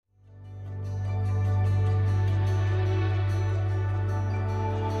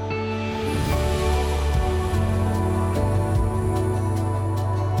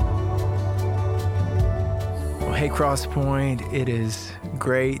Cross Point. It is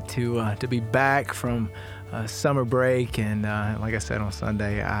great to be back from summer break, and like I said on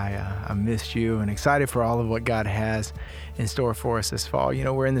Sunday, I missed you and excited for all of what God has in store for us this fall. You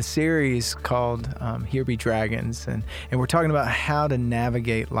know, we're in the series called Here Be Dragons, and we're talking about how to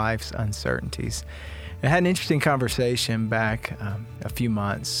navigate life's uncertainties. I had an interesting conversation back a few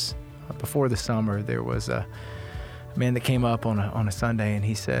months before the summer. There was a man that came up on a Sunday, and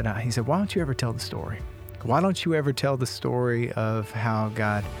he said, "Why don't you ever tell the story? Why don't you ever tell the story of how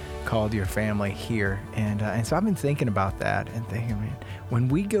God called your family here?" And so I've been thinking about that and thinking, man, when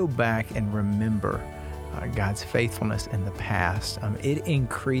we go back and remember God's faithfulness in the past, it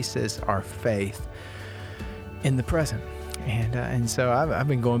increases our faith in the present. And so I've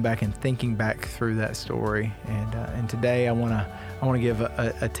been going back and thinking back through that story. And today I want to give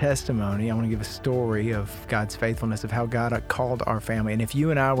a testimony. I want to give a story of God's faithfulness, of how God called our family. And if you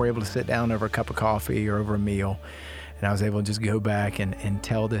and I were able to sit down over a cup of coffee or over a meal, and I was able to just go back and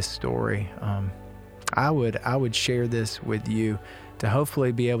tell this story, I would share this with you to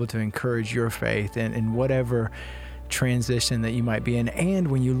hopefully be able to encourage your faith in whatever transition that you might be in. And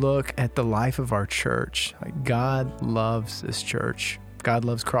when you look at the life of our church, God loves this church. God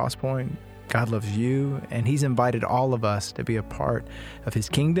loves Cross Point. God loves you, and He's invited all of us to be a part of His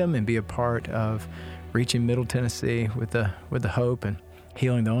kingdom and be a part of reaching Middle Tennessee with the hope and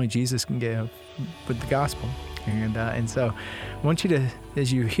healing that only Jesus can give with the gospel. And so I want you to,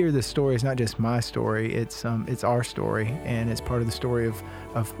 as you hear this story, it's not just my story, it's our story, and it's part of the story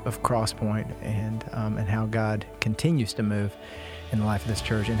of Cross Point and how God continues to move in the life of this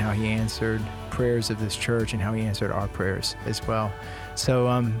church, and how He answered prayers of this church, and how He answered our prayers as well.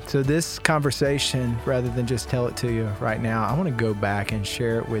 So this conversation, rather than just tell it to you right now, I want to go back and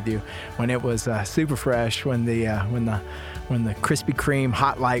share it with you when it was super fresh, when the Krispy Kreme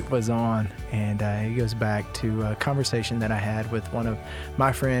hot light was on. And it goes back to a conversation that I had with one of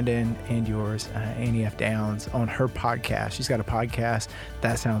my friend and yours, Annie F. Downs, on her podcast. She's got a podcast.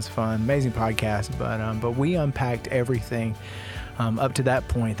 That sounds fun. Amazing podcast. But we unpacked everything up to that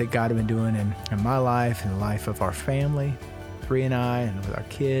point that God had been doing in my life, in the life of our family, Bree and I, and with our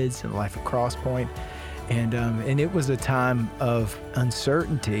kids, and the life of Cross Point. And it was a time of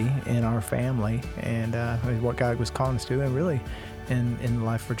uncertainty in our family, and what God was calling us to, and really in the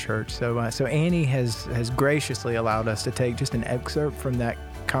life of our church. So Annie has graciously allowed us to take just an excerpt from that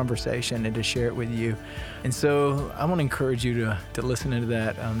conversation and to share it with you. And so I want to encourage you to listen into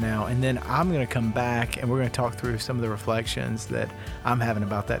that now. And then I'm going to come back and we're going to talk through some of the reflections that I'm having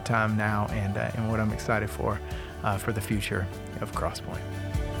about that time now, and what I'm excited for the future of Cross Point.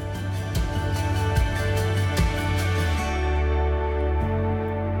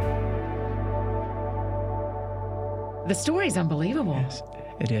 The story's unbelievable. Yes,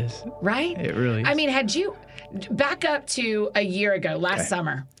 it is. Right? It really is. I mean, had you back up to a year ago, last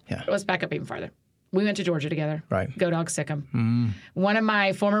summer? Yeah. Let's back up even farther. We went to Georgia together. Right. Go Dog Sick'em. One of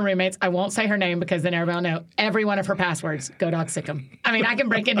my former roommates, I won't say her name because then everybody will know, every one of her passwords, Go Dog Sick'em. I mean, I can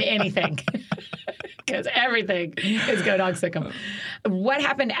break into anything because everything is Go Dog Sick'em. What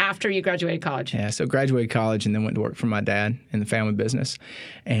happened after you graduated college? Yeah, so graduated college and then went to work for my dad in the family business.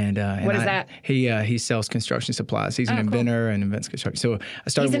 And what is that? He sells construction supplies. He's an inventor and invents construction. So I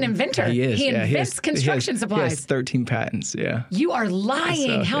started. He's an inventor. He is. He invents construction supplies. He has 13 patents. Yeah. You are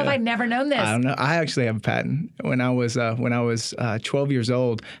lying. How have I never known this? I don't know. I actually have a patent. When I was 12 years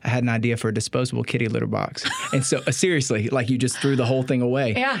old, I had an idea for a disposable kitty litter box. And so seriously, like you just threw the whole thing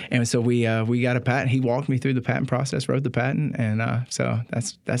away. Yeah. And so we got a patent. He walked me through the patent process, wrote the patent, and so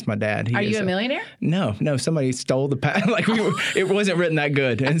that's my dad. Are you a millionaire? No. Somebody stole the patent. It wasn't written that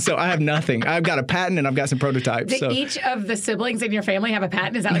good, and so I have nothing. I've got a patent and I've got some prototypes. Did each of the siblings in your family have a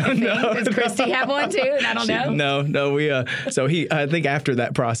patent? Is that like a thing? Does Christy have one too? And I don't know. No. We so I think after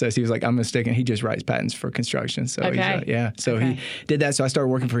that process, he was like, I'm gonna stick, and he just writes patents for construction. So he did that. So I started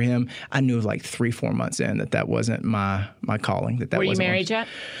working for him. I knew like 3-4 months in that wasn't my calling. That were wasn't. You married yet?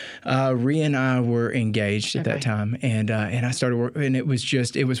 Rhea and I were engaged at that time, and I started working, and it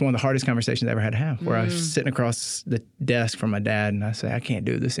was one of the hardest conversations I ever had to have, where I was sitting across the desk from my dad, and I said, I can't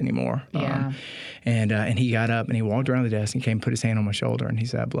do this anymore. Yeah. And he got up and he walked around the desk and came and put his hand on my shoulder, and he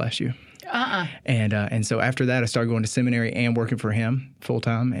said, I bless you. And so after that, I started going to seminary and working for him full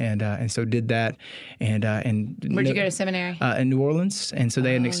time, and so did that. And where'd you go to seminary? In New Orleans, and so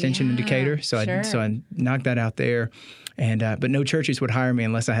they had an extension in Decatur. So I knocked that out there. And but no churches would hire me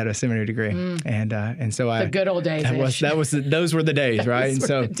unless I had a seminary degree. And so the good old days. Those were the days, right? Those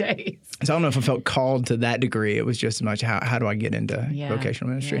were the days. So I don't know if I felt called to that degree. It was just as much how do I get into vocational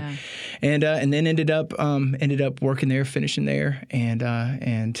ministry, and then ended up working there, finishing there, and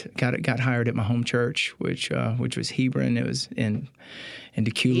got hired at my home church, which was Hebron. It was in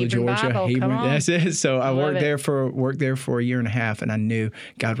Decula, Georgia. Bible, Hebron, that's it. So I worked it. there for a year and a half, and I knew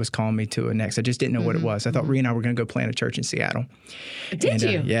God was calling me to a next. I just didn't know what it was. I thought Rhea and I were going to go plant a church in Seattle. Did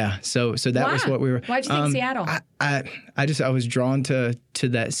you? Yeah. So that was what we were. Why'd you think Seattle? I was drawn to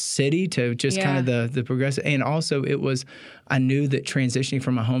that city, to just kind of the progressive, and also I knew that transitioning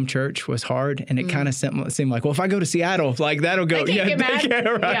from my home church was hard, and it kind of seemed like, well, if I go to Seattle, like that'll go. They can't get mad. Yeah,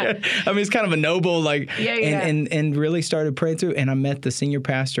 right. Yeah. I mean, it's kind of a noble, and really started praying through. And I met the senior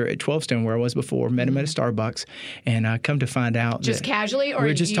pastor at 12 Stone, where I was before. Met him at a Starbucks, and I come to find out just casually, or we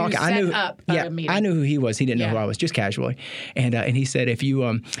were just talking. I knew a meeting? I knew who he was. He didn't know who I was, just casually. And he said, if you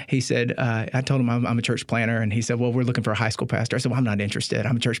I told him I'm a church planner, and he said, well, we're looking for a high school pastor. I said, well, I'm not interested.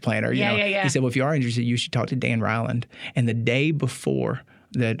 I'm a church planner. You know? He said, well, if you are interested, you should talk to Dan Ryland. And the day before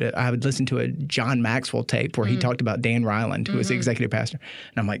that, I would listen to a John Maxwell tape where he talked about Dan Ryland, who was the executive pastor.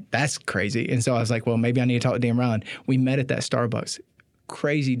 And I'm like, that's crazy. And so I was like, well, maybe I need to talk to Dan Ryland. We met at that Starbucks.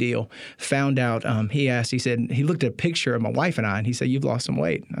 Crazy deal. Found out, he said, he looked at a picture of my wife and I, and he said, you've lost some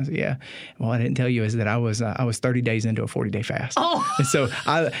weight. I said, yeah. Well, I didn't tell you is that I was 30 days into a 40-day fast. Oh. And so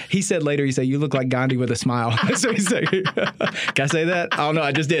he said later, you look like Gandhi with a smile. So he said, can I say that? I don't know.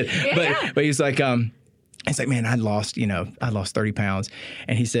 I just did. Yeah. But he was like, it's like, man, I lost 30 pounds.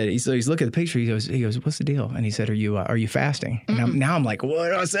 And he said, he's looking at the picture. He goes, what's the deal? And he said, are you fasting? And now I'm like, what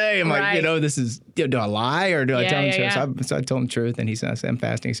do I say? I'm like, this is, do I lie or do I tell him truth? So I told him the truth. And he said, I'm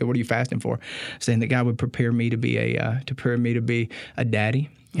fasting. He said, what are you fasting for? Saying that God would prepare me to be a daddy.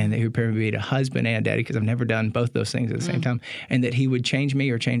 And that he would prepare me to be a husband and a daddy, because I've never done both those things at the same time. And that he would change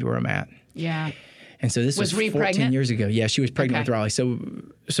me or change where I'm at. Yeah. And so this was 14 pregnant? years ago. Yeah, she was pregnant with Raleigh. So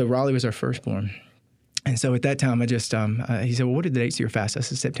Raleigh was our firstborn. And so at that time, I just he said, well, what are the dates of your fast? I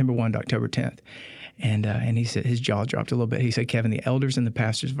said, September 1 to October 10th. And he said, his jaw dropped a little bit. He said, Kevin, the elders and the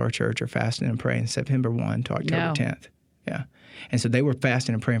pastors of our church are fasting and praying September 1 to October 10th. Yeah. And so they were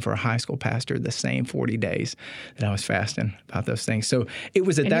fasting and praying for a high school pastor the same 40 days that I was fasting about those things. So it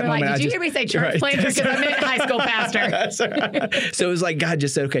was at that moment. Like, did you hear me say church planter? Because I meant high school pastor. So it was like God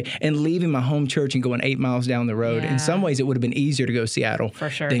just said, okay. And leaving my home church and going 8 miles down the road. In some ways, it would have been easier to go Seattle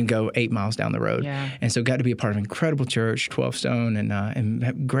than go 8 miles down the road. Yeah. And so got to be a part of an incredible church, 12 Stone,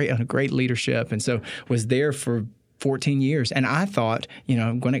 and great leadership. And so was there for 14 years. And I thought,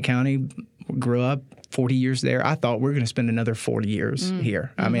 Gwinnett County, grew up, 40 years there. I thought we're going to spend another 40 years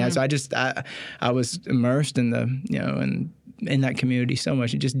here. I mean, I was immersed in in that community so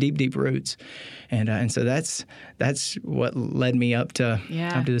much, and just deep roots, and so that's what led me up to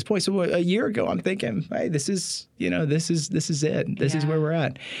this point. So a year ago, I'm thinking, hey, this is it. This is where we're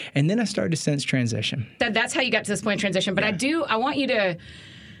at. And then I started to sense transition. That's how you got to this point of transition. But I want you to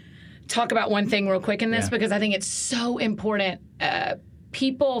talk about one thing real quick in this, because I think it's so important.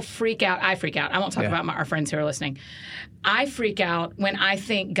 People freak out. I freak out. I won't talk about our friends who are listening. I freak out when I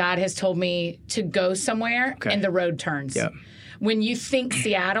think God has told me to go somewhere and the road turns. Yep. When you think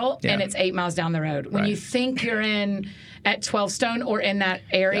Seattle and it's 8 miles down the road. When you think you're at 12 Stone or in that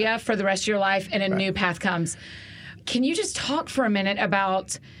area for the rest of your life and a new path comes. Can you just talk for a minute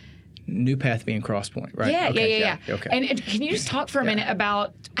about... New path being Cross Point, right? Yeah. Okay. And can you just talk for a minute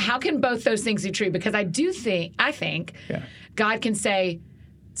about how can both those things be true? Because I think God can say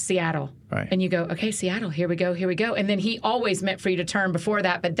Seattle, and you go, okay, Seattle, here we go. And then he always meant for you to turn before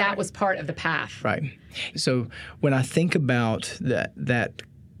that, but that was part of the path. Right. So when I think about that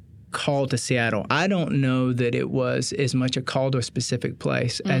call to Seattle, I don't know that it was as much a call to a specific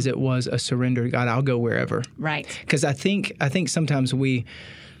place as it was a surrender to God. I'll go wherever. Right. Because I think sometimes we...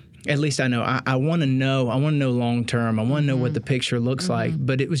 At least I know. I want to know. I want to know long term. I want to know what the picture looks like.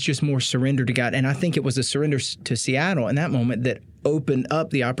 But it was just more surrender to God. And I think it was a surrender to Seattle in that moment that opened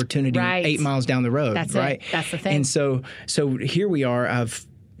up the opportunity 8 miles down the road. That's right. That's the thing. And so here we are. I've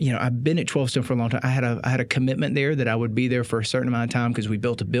been at 12 Stone for a long time. I had a commitment there that I would be there for a certain amount of time because we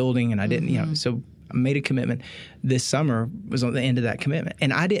built a building, and I didn't. So I made a commitment. This summer was on the end of that commitment.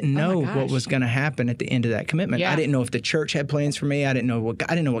 And I didn't know what was going to happen at the end of that commitment. Yeah. I didn't know if the church had plans for me. I didn't know what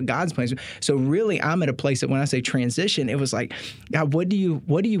God's plans were. So really, I'm at a place that when I say transition, it was like, God, what do you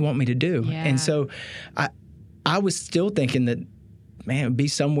want me to do? Yeah. And so I was still thinking that, man, it would be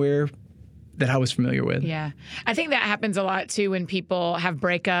somewhere that I was familiar with. Yeah. I think that happens a lot, too, when people have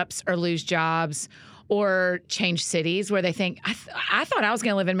breakups or lose jobs or change cities where they think, I thought I was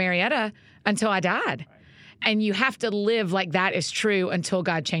going to live in Marietta until I died. And you have to live like that is true until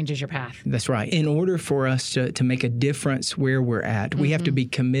God changes your path. That's right. In order for us to make a difference where we're at, we have to be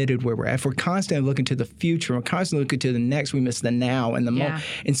committed where we're at. If we're constantly looking to the future, we're constantly looking to the next, we miss the now and the moment.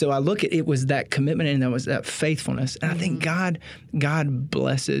 And so I look at it was that commitment and that was that faithfulness. And I think God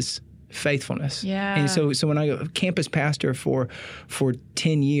blesses faithfulness. Yeah. And so when I go campus pastor for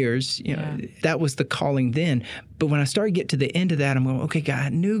 10 years, that was the calling then. But when I started to get to the end of that, I'm going, okay, God, I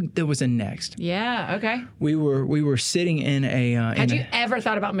knew there was a next. Yeah, okay. We were sitting in a... Had you ever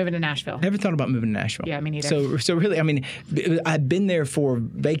thought about moving to Nashville? Never thought about moving to Nashville. Yeah, me neither. So really, I mean, I'd been there for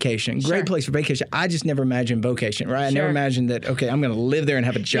vacation. Great place for vacation. I just never imagined vocation, right? I never imagined that, okay, I'm going to live there and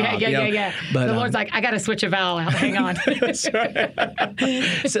have a job. Yeah. But the Lord's like, I got to switch a vowel out. Hang on. That's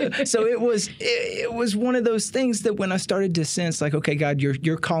right. So it was one of those things that when I started to sense like, okay, God,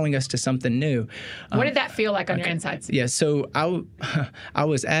 you're calling us to something new. What did that feel like on your insides? Yeah, so I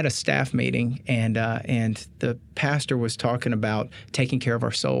was at a staff meeting and the pastor was talking about taking care of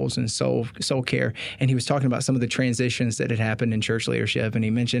our souls and soul care, and he was talking about some of the transitions that had happened in church leadership, and he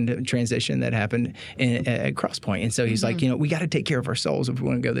mentioned a transition that happened at Crosspoint, and so he's like, we got to take care of our souls if we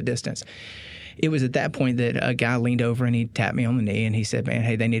want to go the distance. It was at that point that a guy leaned over and he tapped me on the knee and he said, man,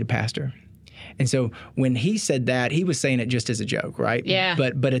 hey, they need a pastor. And so when he said that, he was saying it just as a joke, right? Yeah.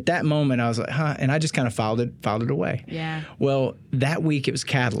 But at that moment, I was like, huh? And I just kind of filed it away. Yeah. Well, that week it was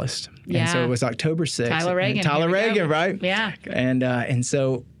Catalyst. Yeah. And so it was October 6th. Tyler Reagan, right? Yeah. And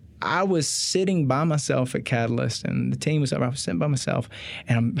so I was sitting by myself at Catalyst, and the team was up. I was sitting by myself,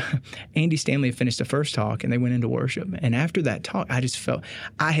 and Andy Stanley had finished the first talk, and they went into worship. And after that talk, I just felt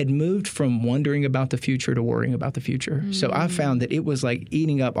I had moved from wondering about the future to worrying about the future. So I found that it was like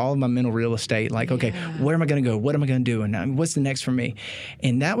eating up all of my mental real estate. Like, okay, where am I going to go? What am I going to do? And what's the next for me?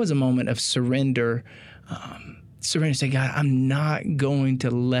 And that was a moment of surrender. Surrender, say, God, I'm not going to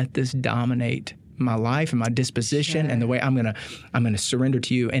let this dominate my life and my disposition and the way I'm gonna surrender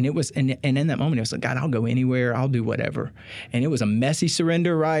to you. And it was and in that moment it was like, God, I'll go anywhere, I'll do whatever. And it was a messy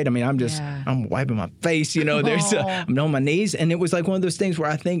surrender, right? I mean, I'm wiping my face, I'm on my knees, and it was like one of those things where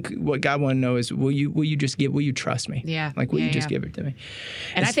I think what God wanted to know is, will you trust me? Yeah. Like, will you just give it to me?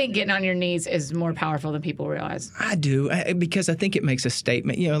 And I think getting on your knees is more powerful than people realize. I do, because I think it makes a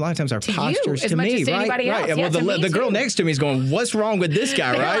statement. A lot of times our to postures you, as to much me, as to right? anybody else. Right. Yeah, Well, the girl next to me is going, what's wrong with this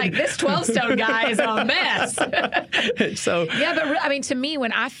guy, right? Like, this 12-stone guy is a mess. So yeah, but I mean, to me,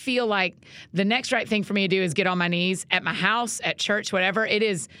 when I feel like the next right thing for me to do is get on my knees at my house, at church, whatever, it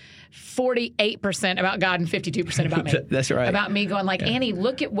is 48% about God and 52% about me. That's right. About me going like, Annie,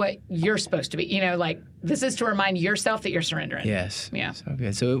 look at what you're supposed to be. Like, this is to remind yourself that you're surrendering. Yes. Yeah.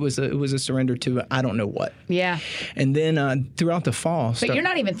 So it was a surrender to I don't know what. Yeah. And then throughout the fall. But you're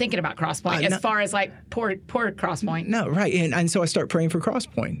not even thinking about Crosspoint as far as like poor Crosspoint. No, right. And so I start praying for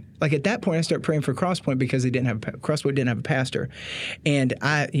Crosspoint. Like at that point, I start praying for Crosspoint because Crosspoint didn't have a pastor, and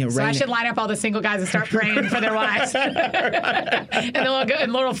So I should line up all the single guys and start praying for their wives. And they'll go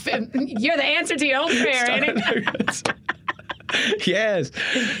and Lord, you're the answer to your own prayer, Annie. Yes.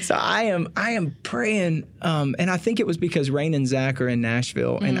 So I am praying, and I think it was because Rain and Zach are in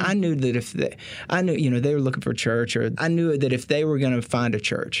Nashville, and I knew that they were looking for a church, or I knew that if they were going to find a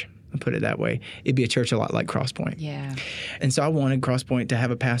church, I'll put it that way, it'd be a church a lot like Crosspoint. Yeah. And so I wanted Crosspoint to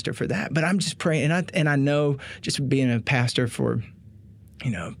have a pastor for that. But I'm just praying, and I know just being a pastor for,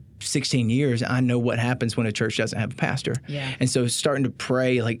 16 years, I know what happens when a church doesn't have a pastor. Yeah. And so starting to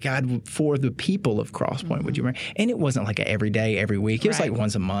pray, like, God, for the people of Crosspoint, would you pray? And it wasn't like every day, every week. It was like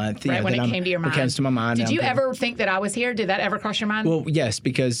once a month. Right, when it came to your mind. It comes to my mind. Did you ever think that I was here? Did that ever cross your mind? Well, yes,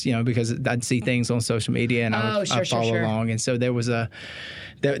 because I'd see things on social media and I'd follow along. And so there was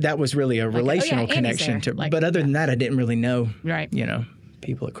that was really a relational connection to. But other than that, I didn't really know. Right.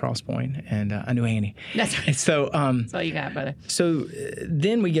 People at Crosspoint, and I knew Annie. That's right. And so, that's all you got, brother. So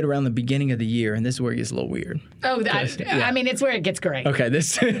then we get around the beginning of the year, and this is where it gets a little weird. Oh, I mean, it's where it gets great. Okay,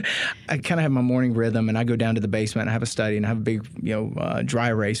 I kind of have my morning rhythm, and I go down to the basement. I have a study, and I have a big, dry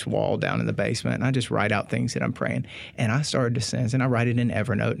erase wall down in the basement, and I just write out things that I'm praying. And I started to sense, and I write it in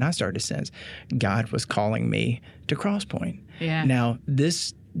Evernote, and I started to sense God was calling me to Crosspoint. Yeah. Now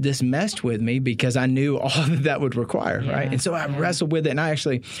this messed with me because I knew all that would require, right? And so I wrestled with it, and I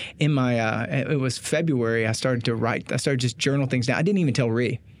actually, in my, it was February, I started just journal things down. I didn't even tell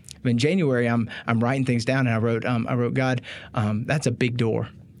Ree. In January, I'm writing things down, and I wrote, God, that's a big door.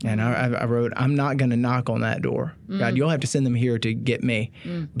 And I wrote, I'm not going to knock on that door. God, you'll have to send them here to get me.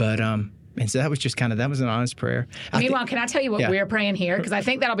 But, and so that was just that was an honest prayer. Meanwhile, can I tell you what we're praying here? Because I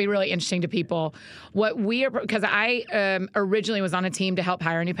think that'll be really interesting to people. Because I originally was on a team to help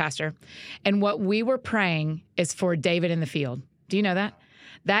hire a new pastor. And what we were praying is for David in the field. Do you know that?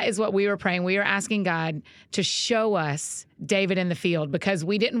 That is what we were praying. We were asking God to show us David in the field because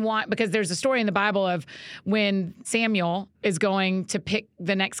because there's a story in the Bible of when Samuel is going to pick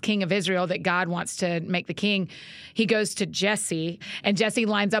the next king of Israel that God wants to make the king. He goes to Jesse, and Jesse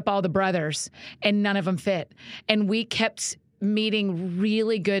lines up all the brothers, and none of them fit. And we kept meeting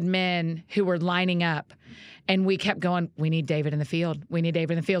really good men who were lining up. And we kept going, we need David in the field. We need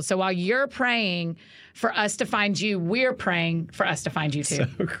David in the field. So while you're praying for us to find you, we're praying for us to find you too.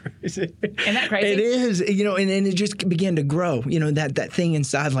 So crazy. Isn't that crazy? It is, and it just began to grow, that thing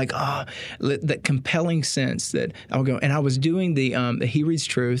inside, like, that compelling sense that I'll go. And I was doing the He Reads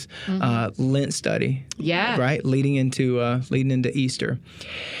Truth Lent study. Yeah. Right? Leading into Easter.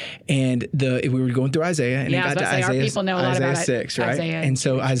 And we were going through Isaiah, and it got to Isaiah, our people know a lot Isaiah about 6, right? Isaiah. And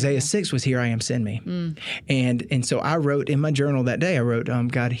so Isaiah 6 was, "Here I am, send me." And so I wrote in my journal that day, I wrote,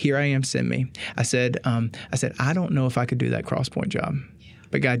 "God, here I am, send me." I said, I don't know if I could do that Crosspoint job.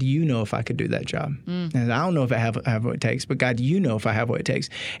 But God, you know if I could do that job. And I don't know if I have what it takes, but God, you know if I have what it takes.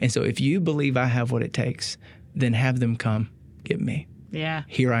 And so if you believe I have what it takes, then have them come get me. Yeah.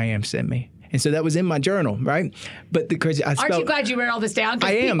 Here I am, send me. And so that was in my journal, right? But the crazy, Aren't you glad you wrote all this down?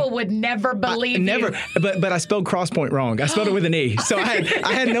 Because people would never believe never, you. But I spelled Crosspoint wrong. I spelled it with an E. So I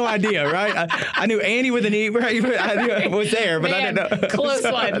had no idea, right? I knew Annie with an E, right? I knew it was there, but I didn't know. Close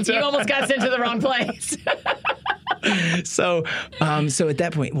one. You almost got sent to the wrong place. So at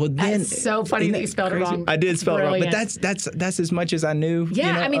that point, well, then that's so funny that you spelled it wrong. I did spell it wrong, but that's as much as I knew.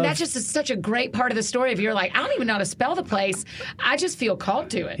 Yeah, that's just such a great part of the story. If you're like, I don't even know how to spell the place, I just feel called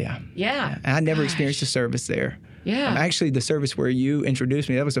to it. Yeah. I never experienced a service there. Yeah. Actually, the service where you introduced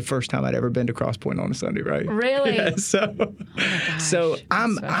me, that was the first time I'd ever been to Crosspoint on a Sunday, right? Really? Yeah, so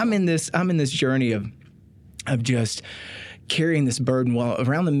I'm in this journey of just carrying this burden. Well,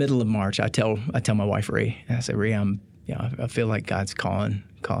 around the middle of March, I tell my wife Ree, and I say, Ree, I feel like God's calling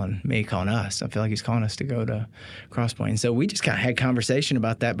us. I feel like He's calling us to go to Crosspoint. And so we just kind of had conversation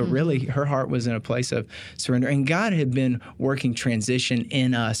about that. But really, her heart was in a place of surrender. And God had been working transition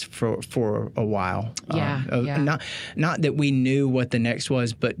in us for a while. Not that we knew what the next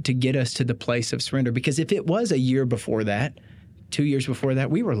was, but to get us to the place of surrender. Because if it was a year before that, 2 years before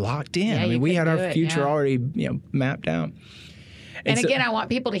that, we were locked in. Yeah, we had our future already mapped out. And again, I want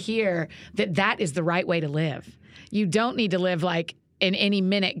people to hear that is the right way to live. You don't need to live like in any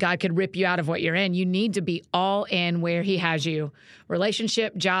minute God could rip you out of what you're in. You need to be all in where He has you.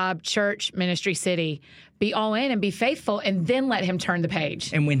 Relationship, job, church, ministry, city. Be all in and be faithful, and then let Him turn the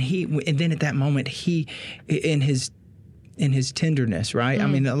page. And then at that moment, He, in His tenderness, right? I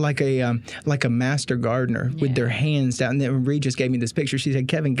mean, like a master gardener with their hands down. And then Ree just gave me this picture. She said,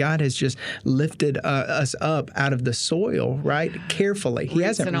 "Kevin, God has just lifted us up out of the soil, right? Carefully. He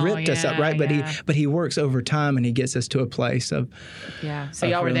hasn't ripped us up, right? But He works over time, and He gets us to a place of So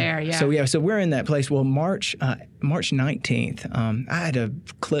y'all were there, So we're in that place. Well, March 19th, I had a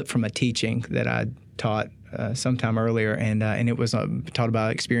clip from a teaching that I taught sometime earlier, and it was taught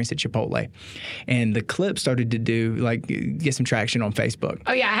about experience at Chipotle, and the clip started to get some traction on Facebook.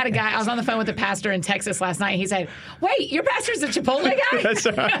 Oh yeah, I had a guy. I was on the phone with a pastor in Texas last night. And he said, "Wait, your pastor's a Chipotle guy?" That's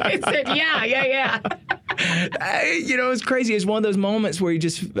right. I said, "Yeah." It's crazy. It's one of those moments where you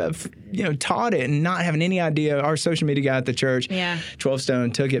just taught it and not having any idea. Our social media guy at the church, 12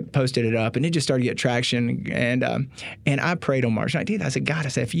 Stone, took it, posted it up, and it just started to get traction. And I prayed on March 19th. I said, God,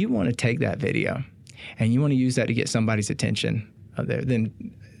 if you want to take that video and you want to use that to get somebody's attention there, then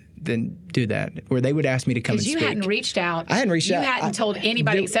do that. Where they would ask me to come and speak. Because you hadn't reached out. I hadn't reached out. You hadn't told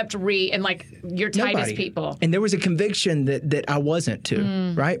anybody except Ree and your tightest people. And there was a conviction that I wasn't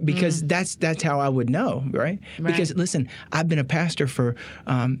to, right? Because that's how I would know, right? Because listen, I've been a pastor for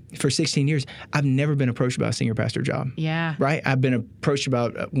 16 years. I've never been approached about a senior pastor job. Yeah. Right? I've been approached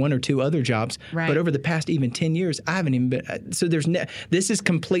about one or two other jobs. Right. But over the past even 10 years, I haven't even been. So this is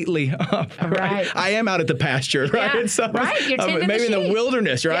completely right? I am out at the pasture, right? Yeah. So, You're tending maybe the in the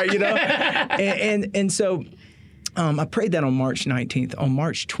wilderness, right? Yeah. And so I prayed that on March 19th. On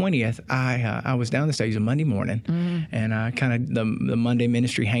March 20th, I was down the stage on Monday morning, and kind of the Monday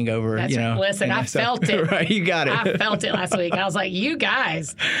ministry hangover. That's listen, I felt it. Right, you got it. I felt it last week. I was like, you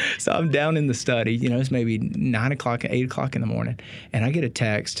guys. So I'm down in the study. It's maybe 9 o'clock, 8 o'clock in the morning, and I get a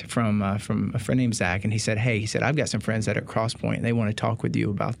text from a friend named Zach, and he said, I've got some friends that are at Crosspoint, and they want to talk with you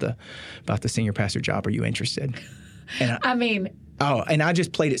about the senior pastor job. Are you interested? And Oh, and I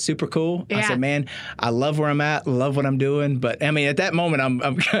just played it super cool. Yeah. I said, man, I love where I'm at, love what I'm doing. But, I mean, at that moment,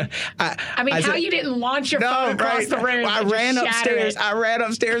 how you didn't launch your phone across the room? I ran upstairs. I ran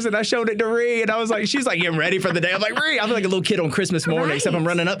upstairs and I showed it to Ree. And I was like, she's like getting ready for the day. I'm like, Ree, I'm like a little kid on Christmas morning, except I'm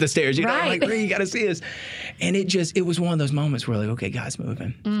running up the stairs. You know, I'm like, Ree, you got to see this. And it was one of those moments where like, okay, God's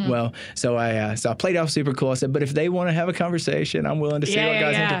moving. Well, so I played off super cool. I said, but if they want to have a conversation, I'm willing to see what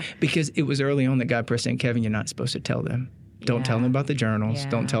God's going to do. Because it was early on that God pressed in, Kevin, you're not supposed to tell them. Don't tell them about the journals.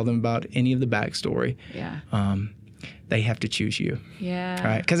 Don't tell them about any of the backstory. Yeah. They have to choose you. Yeah.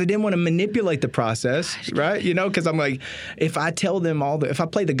 Right? Because I didn't want to manipulate the process, right? You know, because I'm like, if I tell them if I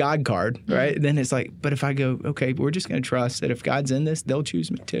play the God card, right, then it's like, but if I go, okay, we're just going to trust that if God's in this, they'll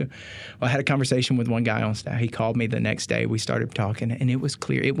choose me too. Well, I had a conversation with one guy on staff. He called me the next day. We started talking, and it was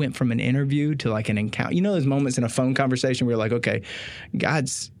clear. It went from an interview to like an encounter. You know those moments in a phone conversation where you're like, okay,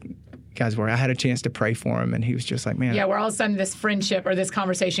 God's where I had a chance to pray for him, and he was just like, man. Yeah, where all of a sudden this friendship or this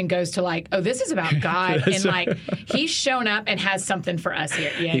conversation goes to like, oh, this is about God. And like, he's shown up and has something for us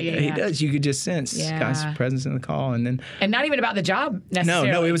here. Yeah. He does. You could just sense God's presence in the call. And not even about the job necessarily.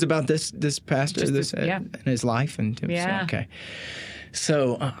 No, it was about this pastor, and his life. And so, okay.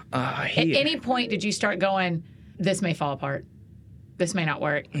 So at any point did you start going, this may fall apart? This may not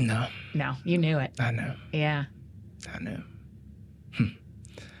work? No, you knew it. I know. Yeah. I knew.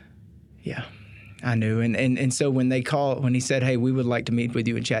 Yeah, I knew. And so when he said, hey, we would like to meet with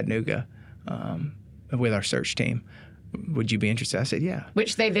you in Chattanooga with our search team, would you be interested? I said, yeah.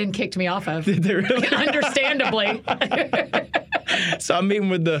 Which they then kicked me off of. Did they really? Understandably. So I'm meeting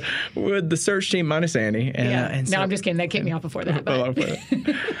with the search team minus Annie. No, I'm just kidding. They kicked me off before that.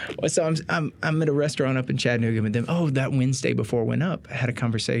 Well, so I'm at a restaurant up in Chattanooga with them. Oh, that Wednesday before I went up, I had a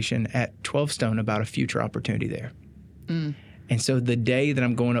conversation at 12 Stone about a future opportunity there. And so the day that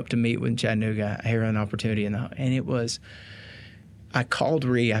I'm going up to meet with Chattanooga, I hear an opportunity, and it was, I called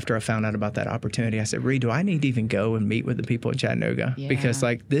Ree after I found out about that opportunity. I said, Ree, do I need to even go and meet with the people in Chattanooga? Yeah. Because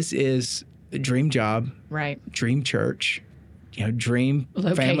like this is a dream job, right? Dream church, dream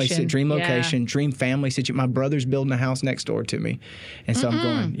location. Family, dream location, dream family situation. My brother's building a house next door to me, and so I'm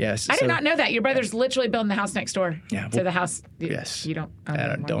going. Yes, I did not know that. Your brother's literally building the house next door. Yeah, to the house. Yes, you don't.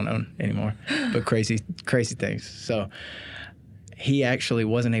 Don't own anymore, but crazy things. So. He actually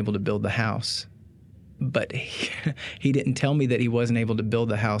wasn't able to build the house, but he didn't tell me that he wasn't able to build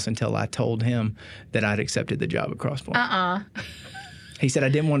the house until I told him that I'd accepted the job at Crosspoint. He said, I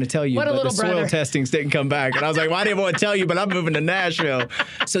didn't want to tell you, but the soil testings didn't come back. And I was like, well, I didn't want to tell you, but I'm moving to Nashville.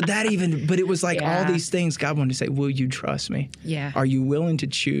 So but it was like all these things God wanted to say, will you trust me? Yeah. Are you willing to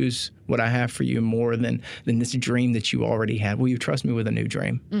choose what I have for you more than this dream that you already had? Will you trust me with a new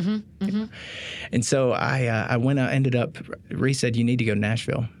dream? And so I ended up, Ree said, you need to go to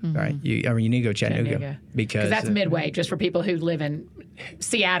Nashville, right? You need to go to Chattanooga. Because that's midway, just for people who live in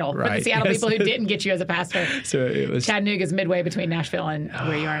Seattle. Right. For the Seattle people who didn't get you as a pastor. So it was Chattanooga's midway between Nashville and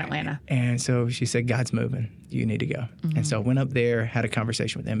where you are in Atlanta. And so she said, God's moving. You need to go. And so I went up there, had a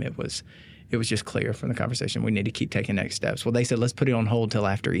conversation with them. It was just clear from the conversation we need to keep taking next steps. Well, they said, let's put it on hold till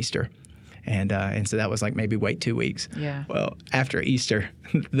after Easter. And so that was like maybe wait 2 weeks. Yeah. Well, after Easter,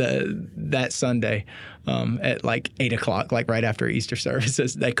 that Sunday at like 8 o'clock, like right after Easter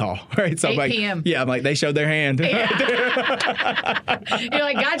services, they call. Right. So 8 I'm like, p.m. Yeah, I'm like, they showed their hand. Yeah. You're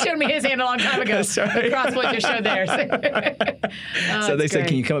like, God showed me his hand a long time ago. That's right. Crosspoint just showed theirs. So they said,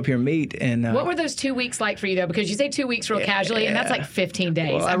 can you come up here and meet? And what were those 2 weeks like for you though? Because you say 2 weeks real casually, and that's like 15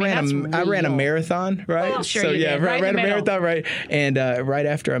 days. Well, I ran a marathon, right? Well, sure you did. I ran a marathon, right? And right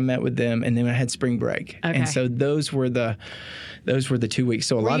after I met with them, and then I had spring break, and so those were the 2 weeks.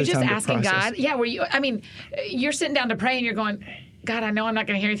 So a lot of time to process. Were you just asking God? Yeah. Were you? I mean, you're sitting down to pray, and you're going, God, I know I'm not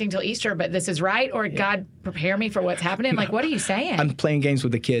going to hear anything till Easter, but this is right. Or God, prepare me for what's happening. Like, what are you saying? I'm playing games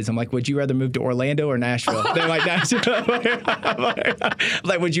with the kids. I'm like, would you rather move to Orlando or Nashville? They're like, Nashville. I'm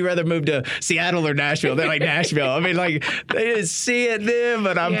like, would you rather move to Seattle or Nashville? They're like, Nashville. I mean, like, they didn't see it then,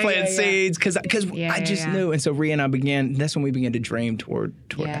 but I'm planting seeds because I just knew. And so Rhea and I that's when we began to dream toward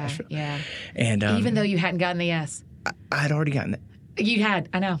Nashville. Yeah. And even though you hadn't gotten the yes. I had already gotten it. You had,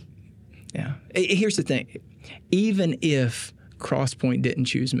 I know. Yeah. Here's the thing. Even if Crosspoint didn't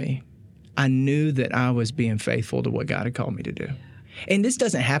choose me, I knew that I was being faithful to what God had called me to do. And this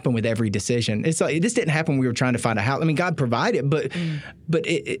doesn't happen with every decision. It's like this didn't happen when we were trying to find a house. I mean, God provided, but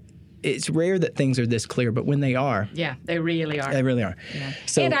it's rare that things are this clear. But when they are, yeah, they really are. They really are. Yeah.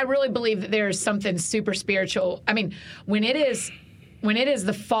 So, and I really believe that there's something super spiritual. I mean, when it is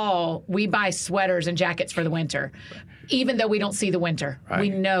the fall, we buy sweaters and jackets for the winter. Even though we don't see the winter, we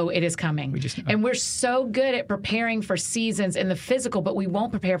know it is coming. And we're so good at preparing for seasons in the physical, but we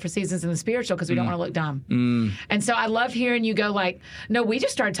won't prepare for seasons in the spiritual because we don't want to look dumb. And so I love hearing you go like, no, we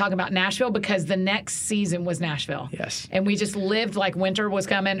just started talking about Nashville because the next season was Nashville. Yes. And we just lived like winter was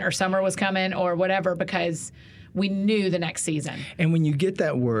coming or summer was coming or whatever because we knew the next season. And when you get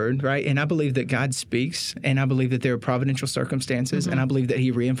that word, right, and I believe that God speaks, and I believe that there are providential circumstances, and I believe that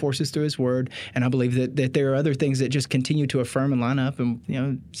he reinforces through his word, and I believe that there are other things that just continue to affirm and line up,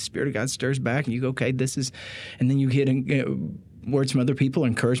 and, Spirit of God stirs back, and you go, okay, this is, and then you get words from other people,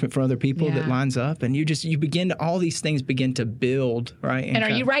 encouragement from other people that lines up, and you begin to, all these things begin to build, right? And are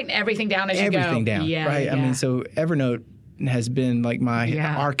you writing everything down as you go? Everything down, right? I mean, so Evernote has been like my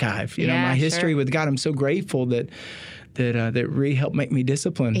archive, my history with God. I'm so grateful that Ree helped make me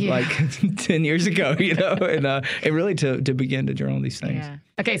disciplined like 10 years ago, and really to begin to journal these things. Yeah.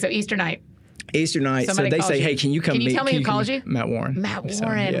 Okay, so Easter night. Somebody so they say, hey, can you come meet? Can you tell me who calls you? Matt Warren. Matt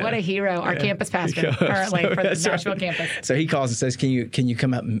Warren, what a hero. Our campus pastor currently for the Nashville campus. So he calls and says, can you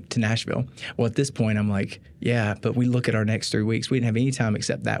come out to Nashville? Well, at this point, I'm like, yeah, but we look at our next 3 weeks. We didn't have any time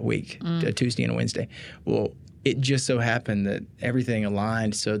except that week, a Tuesday and a Wednesday. Well, it just so happened that everything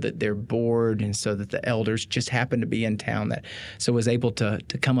aligned so that their board and so that the elders just happened to be in town. So was able to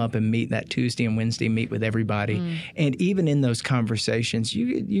come up and meet that Tuesday and Wednesday, meet with everybody. And even in those conversations,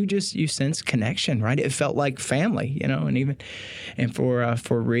 you sense connection, right? It felt like family, and for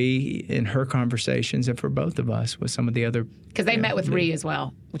Ree in her conversations and for both of us with some of the other. Because they met with Ree as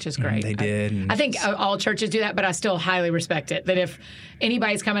well, which is great. They did. I think all churches do that, but I still highly respect it. That if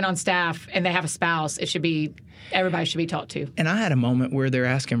anybody's coming on staff and they have a spouse, everybody should be talked to. And I had a moment where they're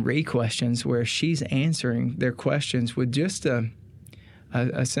asking Ree questions where she's answering their questions with just a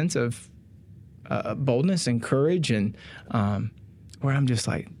sense of boldness and courage, and where I'm just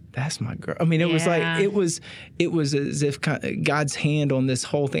like, that's my girl. I mean, it was like it was as if God's hand on this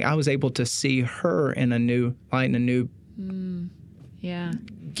whole thing. I was able to see her in a new light, in a new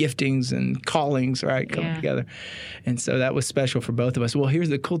giftings and callings, right, coming together. And so that was special for both of us. Well, here's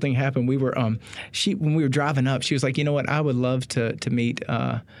the cool thing happened. We were when we were driving up, she was like, you know what, I would love to meet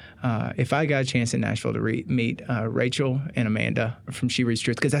if I got a chance in Nashville to meet Rachel and Amanda from She Reads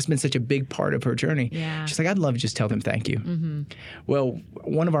Truth, because that's been such a big part of her journey. Yeah. She's like, I'd love to just tell them thank you. Well,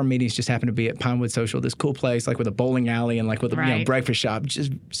 one of our meetings just happened to be at Pinewood Social, this cool place, like with a bowling alley and like with a breakfast shop,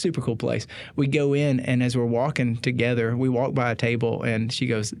 just super cool place. We go in, and as we're walking together, we walk by a table, and she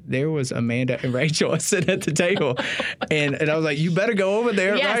goes, there was Amanda and Rachel sitting at the table. and I was like, you better go over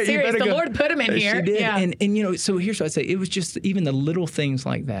there, right? Serious. You better the go. Lord put them in here. She did. Yeah. And so here's what I'd say. It was just even the little things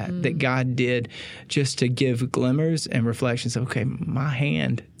like that that God did just to give glimmers and reflections of, okay, my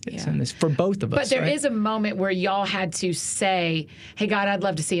hand is in this for both of us. But there is a moment where y'all had to say, hey, God, I'd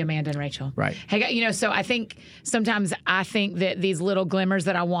love to see Amanda and Rachel. Right. Hey, God, so I think sometimes I think that these little glimmers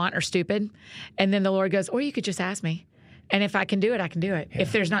that I want are stupid. And then the Lord goes, or you could just ask me. And if I can do it, I can do it. Yeah.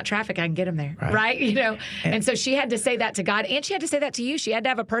 If there's not traffic, I can get them there. Right? And so she had to say that to God, and she had to say that to you. She had to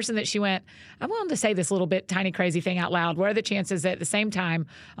have a person that she went, I'm willing to say this little bit tiny crazy thing out loud. What are the chances that at the same time,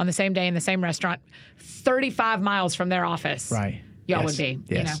 on the same day, in the same restaurant, 35 miles from their office, y'all would be?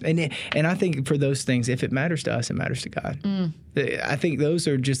 Yes. And I think for those things, if it matters to us, it matters to God. I think those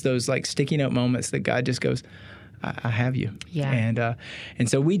are just those like sticky note moments that God just goes, I have you. Yeah. And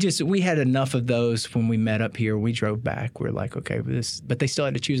so we had enough of those when we met up here. We drove back. We're like, okay, but they still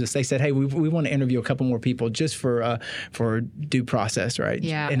had to choose us. They said, hey, we want to interview a couple more people just for due process, right?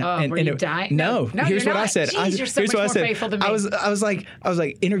 Yeah. Were you dying? No. Here's what I said. Jeez, you're so much more faithful than me. I was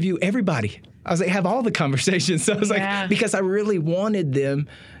like, interview everybody. I was like, have all the conversations. So I was like, because I really wanted them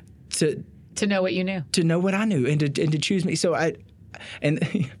to know what you knew, to know what I knew, and to choose me. So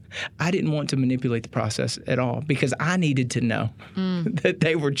I didn't want to manipulate the process at all, because I needed to know that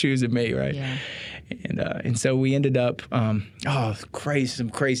they were choosing me, right? Yeah. And so we ended up, some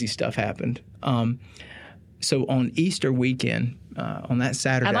crazy stuff happened. So on Easter weekend, on that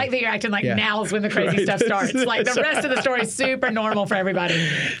Saturday. I like that you're acting like now's when the crazy stuff starts. Like the rest of the story is super normal for everybody.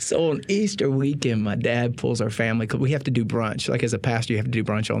 So on Easter weekend, my dad pulls our family, because we have to do brunch. Like as a pastor, you have to do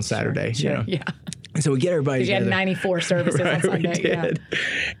brunch on Saturday. Sure. Yeah. And so we get everybody together. You had 94 services on Sunday. We did.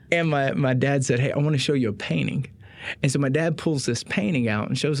 Yeah. And my dad said, hey, I want to show you a painting. And so my dad pulls this painting out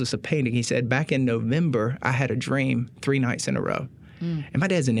and shows us a painting. He said, back in November, I had a dream 3 nights in a row. And my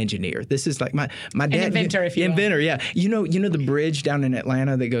dad's an engineer. This is like my dad. An inventor, if you will. Inventor, yeah. You know the bridge down in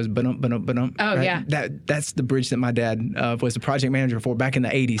Atlanta that goes ba-dum, ba-dum, ba-dum. Oh, right? yeah. That's the bridge that my dad was the project manager for back in the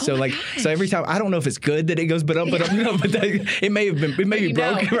 80s. So so every time, I don't know if it's good that it goes ba-dum, ba-dum, ba-dum, but it may be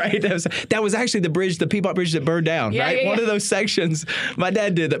broken, right? That was actually the bridge, the Peapod Bridge that burned down, right? One of those sections. My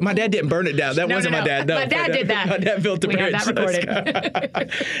dad did that. My dad didn't burn it down. That wasn't my dad. No, my dad did that. My dad built the bridge. We have that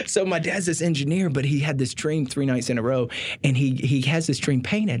recorded. So my dad's this engineer, but he had this dream 3 nights in a row, and he has this dream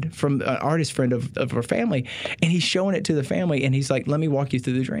painted from an artist friend of our family, and he's showing it to the family, and he's like, "Let me walk you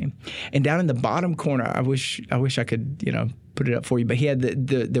through the dream." And down in the bottom corner, I wish I could, put it up for you, but he had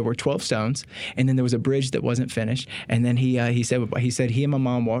there were 12 stones, and then there was a bridge that wasn't finished, and then he said he and my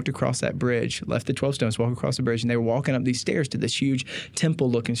mom walked across that bridge, left the 12 stones, walked across the bridge, and they were walking up these stairs to this huge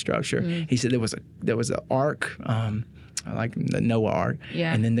temple-looking structure. He said there was an ark. Like the Noah Ark,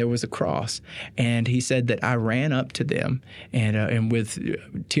 and then there was a cross. And he said that I ran up to them and with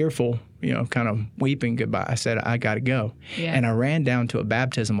tearful, kind of weeping goodbye, I said, I got to go. Yeah. And I ran down to a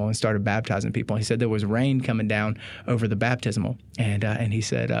baptismal and started baptizing people. He said there was rain coming down over the baptismal. And he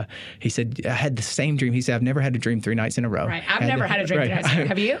said, I had the same dream. He said, I've never had a dream 3 nights in a row. Right. I've never had a dream 3 nights in a row.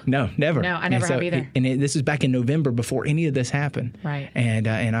 Have you? No, never. No, I never have either. This is back in November before any of this happened. Right. And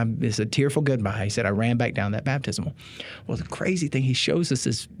it's a tearful goodbye. He said, I ran back down that baptismal. Well, the crazy thing, he shows us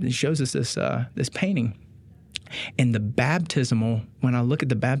this painting. And the baptismal, when I look at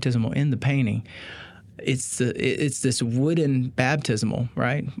the baptismal in the painting, it's this wooden baptismal,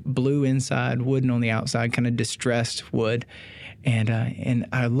 right? Blue inside, wooden on the outside, kind of distressed wood. And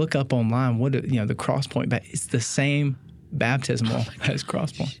I look up online, the cross point, but it's the same baptismal as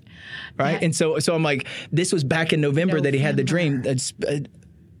cross point, right? Yeah. And so I'm like, this was back in November that he had the dream.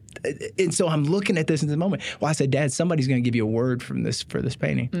 And so I'm looking at this in the moment. Well, I said, Dad, somebody's going to give you a word for this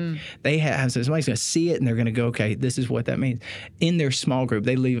painting. Somebody's going to see it and they're going to go, okay, this is what that means. In their small group,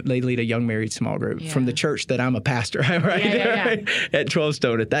 they lead a young married small group from the church that I'm a pastor, right? At 12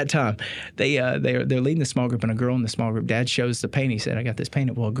 Stone at that time. They're leading the small group, and a girl in the small group, Dad shows the painting. He said, I got this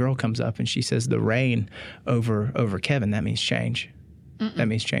painted. Well, a girl comes up and she says, the rain over Kevin, that means change. That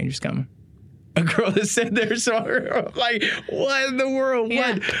means change is coming. A girl that said their song, like, what in the world?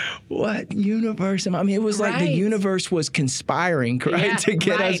 Yeah. What universe? I mean, it was like the universe was conspiring, to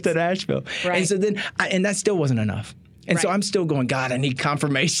get us to Nashville. Right. And so then, and that still wasn't enough. And so I'm still going, God, I need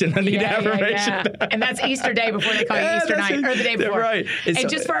confirmation. I need affirmation. Yeah. And that's Easter Day before they call you Easter night, or the day before. Right. And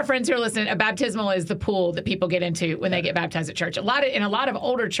just for our friends who are listening, a baptismal is the pool that people get into when they get baptized at church. In a lot of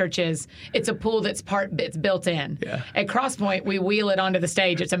older churches, it's a pool that's built in. Yeah. At Cross Point, we wheel it onto the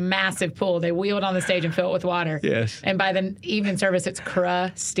stage. It's a massive pool. They wheel it on the stage and fill it with water. Yes. And by the evening service, it's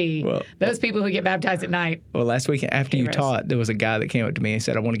crusty. Well, those people who get baptized at night. Well, last week after you taught, there was a guy that came up to me and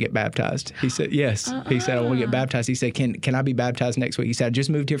said, I want to get baptized. He said, yes. He said, I want to get baptized. He said, can I be baptized next week? He said, I just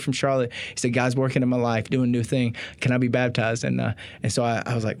moved here from Charlotte. He said, God's working in my life, doing a new thing. Can I be baptized? And so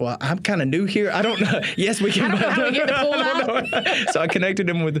I was like, well, I'm kind of new here. I don't know. Yes, we can. I don't know how we get the pool out. So I connected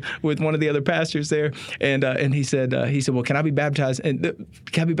him with one of the other pastors there, and he said, well, can I be baptized? And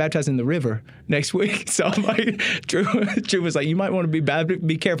can I be baptized in the river next week? So I'm like, Drew was like, you might want to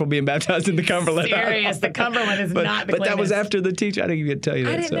be careful being baptized in the Cumberland. Serious, the Cumberland is not the cleanest. But that was after the teach. I didn't even tell you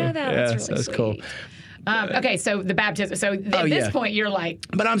that. I didn't know that. That's really sweet. Cool. Okay, so the baptism. So at this point, you're like...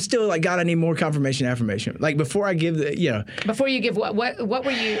 But I'm still like, God, I need more confirmation, affirmation. Like, before I give Before you give what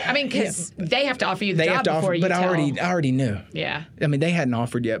were you... I mean, because they have to offer you the job before you tell. But I already knew. Yeah. I mean, they hadn't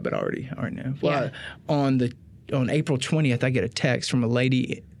offered yet, but I already knew. Well, on April 20th, I get a text from a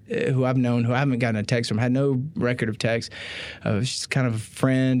lady who I've known, who I haven't gotten a text from, had no record of text. She's kind of a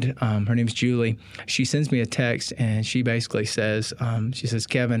friend. Her name's Julie. She sends me a text, and she basically says,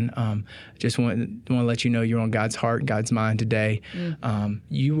 Kevin, just want to let you know you're on God's heart, God's mind today.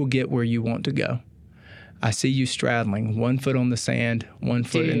 You will get where you want to go. I see you straddling 1 foot on the sand, 1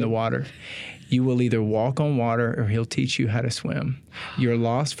 foot in the water. You will either walk on water or he'll teach you how to swim. Your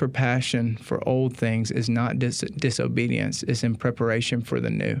loss for passion for old things is not disobedience. It's in preparation for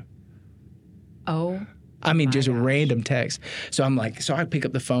the new. Oh. I mean, just a random text. So I'm like, so I pick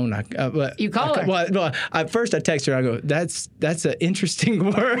up the phone. You call her. Well, first I text her. I go, that's an interesting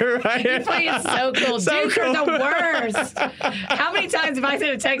word, right? You play it so cool. Dudes are the worst. How many times have I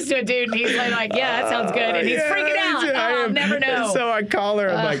sent a text to a dude and he's like, yeah, that sounds good, and he's freaking out. I'll never know. And so I call her.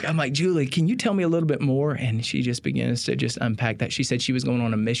 I'm like, Julie, can you tell me a little bit more? And she just begins to just unpack that. She said she was going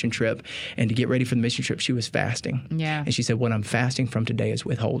on a mission trip, and to get ready for the mission trip, she was fasting. Yeah. And she said, what I'm fasting from today is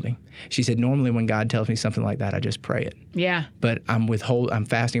withholding. She said, normally when God tells me something like that, I just pray it. Yeah. But I'm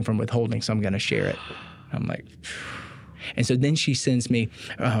fasting from withholding, so I'm going to share it. I'm like, And so then she sends me,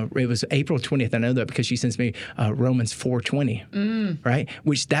 it was April 20th, I know that because she sends me Romans 4:20, right?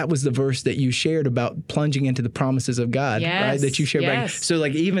 Which that was the verse that you shared about plunging into the promises of God, right? That you shared. Yes. So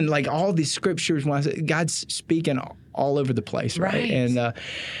like even like all these scriptures, when I say God's speaking all over the place, right?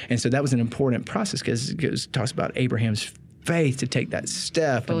 And so that was an important process because it talks about Abraham's faith to take that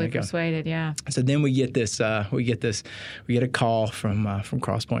step. Fully persuaded, yeah. So then we get a call from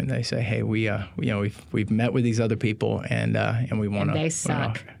Crosspoint. They say, "Hey, we've met with these other people, and we want to." They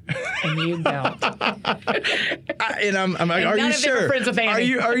suck, and you don't. And I'm like, "Are you sure? Friends with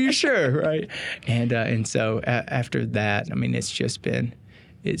Annie. Are you sure?" Right? And so after that, I mean, it's been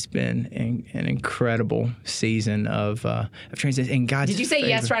an incredible season of transition. And God's Did you say favor.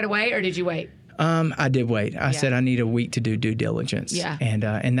 yes right away, or did you wait? I did wait. I said I need a week to do due diligence. Yeah.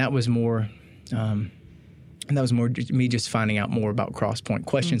 And that was more. And that was more me just finding out more about Crosspoint,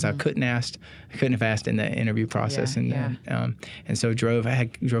 questions I couldn't have asked in the interview process, and so drove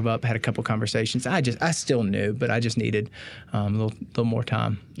up, had a couple conversations. I still knew, but I just needed a little more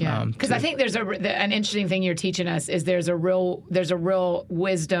time. Yeah, because I think there's an interesting thing you're teaching us is there's a real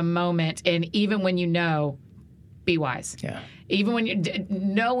wisdom moment, and even when you know, be wise. Yeah. Even when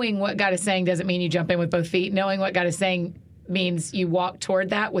knowing what God is saying doesn't mean you jump in with both feet. Knowing what God is saying means you walk toward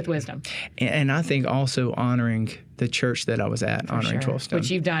that with wisdom. And I think also honoring the church that I was at, honoring 12 Stone. Which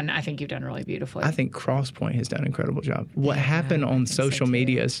you've done, I think you've done really beautifully. I think Crosspoint has done an incredible job. What happened on social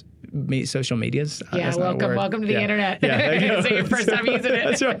medias? Yeah, welcome to the internet. Yeah, so your first time using it.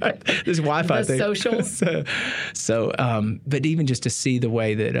 That's right. This Wi-Fi thing. Socials. But even just to see the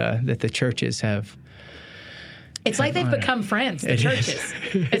way that the churches have. It's like they've become friends, the churches.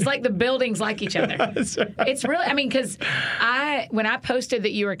 It's like the buildings like each other. That's right. It's really, I mean, because when I posted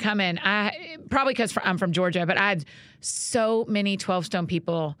that you were coming, probably because I'm from Georgia, but I had so many 12 Stone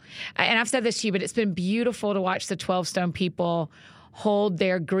people. And I've said this to you, but it's been beautiful to watch the 12 Stone people hold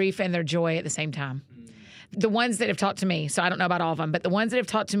their grief and their joy at the same time. The ones that have talked to me, so I don't know about all of them, but the ones that have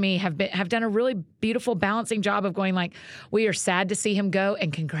talked to me have done a really beautiful balancing job of going like, we are sad to see him go,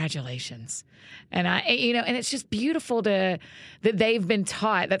 and congratulations. And and it's just beautiful that they've been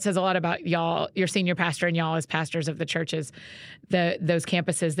taught. That says a lot about y'all, your senior pastor, and y'all as pastors of the churches, those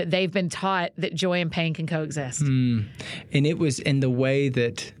campuses, that they've been taught that joy and pain can coexist. And it was in the way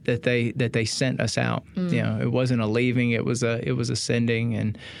that they sent us out. It wasn't a leaving; it was a sending,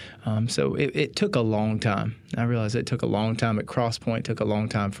 and so it took a long time. I realized it took a long time at Crosspoint. Took a long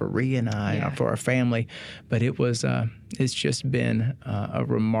time for Rhea and I, for our family, but it was. It's just been a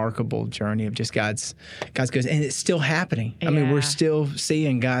remarkable journey of just God's goodness, and it's still happening. I mean, we're still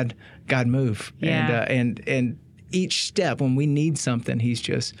seeing God move, and each step when we need something,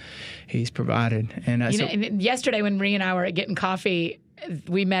 He's provided. And and yesterday when Rhea and I were getting coffee,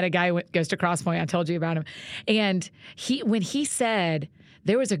 we met a guy who goes to Crosspoint. I told you about him, and when he said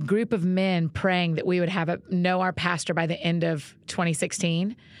there was a group of men praying that we would know our pastor by the end of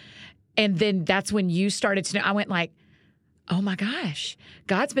 2016, and then that's when you started to know. I went like, oh my gosh,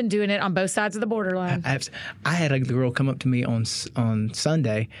 God's been doing it on both sides of the borderline. I had a girl come up to me on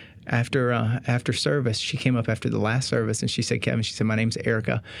Sunday after service. She came up after the last service and she said, Kevin, she said, my name's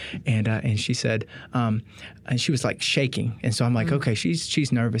Erica. And she said, and she was like shaking. And so I'm like, okay,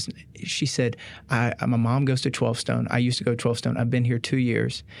 she's nervous. She said, my mom goes to 12 Stone. I used to go to 12 Stone. I've been here 2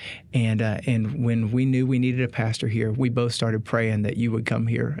 years. And when we knew we needed a pastor here, we both started praying that you would come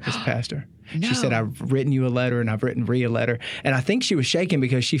here as pastor. No. She said, I've written you a letter and I've written Rhea a letter. And I think she was shaking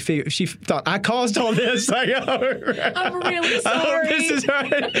because she thought, I caused all this. Like, I'm really sorry. This is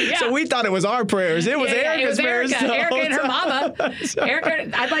right. Yeah. So we thought it was our prayers. It was Erica's prayers. Erica and her mama.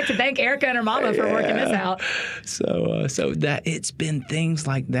 Erica, I'd like to thank Erica and her mama for working this out. So that it's been things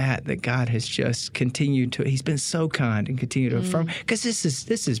like that God has just continued to, He's been so kind and continued to affirm, because this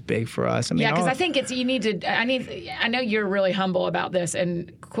is big for us. I mean, because I think I know you're really humble about this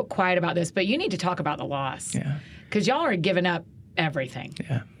and quiet about this, but you need to talk about the loss. Yeah. Because y'all are giving up everything.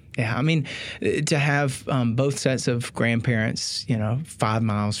 Yeah. Yeah, I mean, to have both sets of grandparents, 5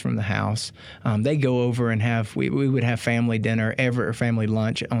 miles from the house, they go over and we would have family dinner, family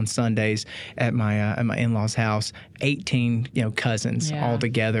lunch on Sundays at my in-laws' house. 18 cousins all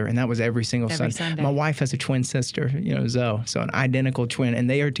together, and that was every single Sunday. My wife has a twin sister, Zoe, so an identical twin, and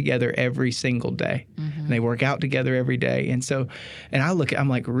they are together every single day. Mm-hmm. And they work out together every day, and I'm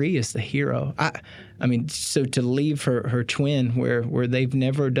like, Rhea's the hero. I mean, so to leave her twin where they've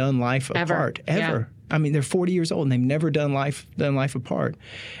never done life apart ever. Yeah. I mean, they're 40 years old and they've never done life apart,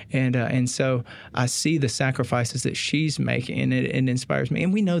 and so I see the sacrifices that she's making, and it inspires me.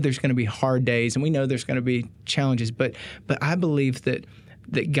 And we know there's going to be hard days, and we know there's going to be challenges, but I believe that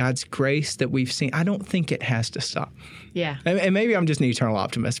that God's grace that we've seen, I don't think it has to stop. Yeah. And maybe I'm just an eternal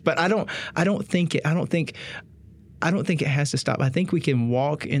optimist, but I don't think it has to stop. I think we can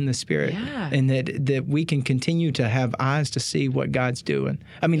walk in the Spirit, and that we can continue to have eyes to see what God's doing.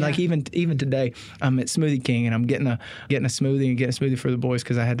 I mean, like even today, I'm at Smoothie King and I'm getting a smoothie for the boys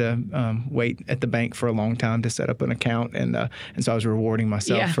because I had to wait at the bank for a long time to set up an account, and so I was rewarding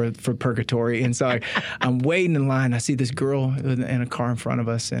myself for purgatory. And so I'm waiting in line. I see this girl in a car in front of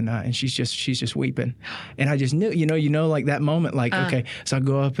us, and she's just weeping, and I just knew, like that moment, like okay. So I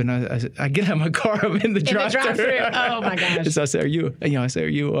go up and I get out of my car. I'm in the drive-thru. Oh my gosh! So I said, "Are you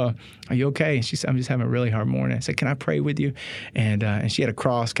okay?" And she said, "I'm just having a really hard morning." I said, "Can I pray with you?" And she had a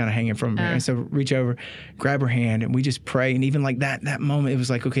cross kind of hanging from her, and so reach over, grab her hand, and we just pray. And even like that moment, it was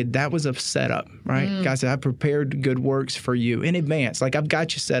like, okay, that was a setup, right? God said, "I prepared good works for you in advance. Like I've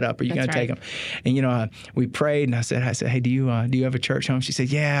got you set up. Are you going to take them?" And we prayed, and I said, "Hey, do you have a church home?" She said,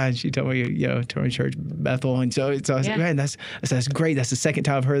 "Yeah." And she told me, Torrey Church Bethel. And so I said, "Man, that's great. That's the second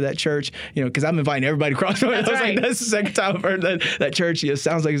time I've heard that church, because I'm inviting everybody across." That's right. That's the second time I've heard that church. It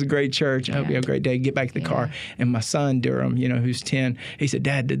sounds like it's a great church. I hope you have a great day. Get back to the car. And my son Durham, who's 10, he said,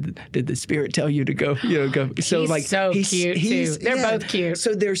 "Dad, did the Spirit tell you to go? Go." So he's so cute too. They're both cute.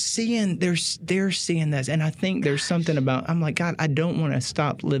 So they're seeing this, and I think there's something about. I'm like, God, I don't want to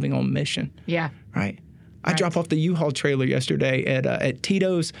stop living on mission. Yeah. Right. I dropped off the U-Haul trailer yesterday at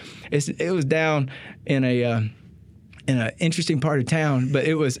Tito's. It was down in in an interesting part of town, but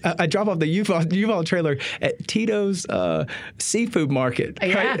it was I drop off the U-Haul trailer at Tito's seafood market,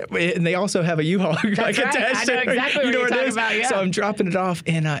 right? And they also have a U-Haul attached. I know exactly what you're talking about. Yeah. So I'm dropping it off,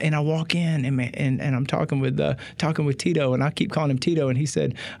 and I walk in, and I'm talking with Tito, and I keep calling him Tito, and he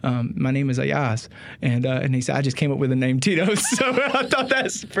said, "My name is Ayaz," and he said, "I just came up with the name Tito," so I thought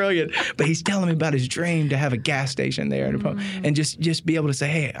that's brilliant. But he's telling me about his dream to have a gas station there, and just be able to say,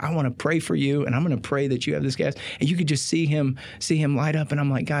 "Hey, I want to pray for you, and I'm going to pray that you have this gas," and you could just see him light up, and I'm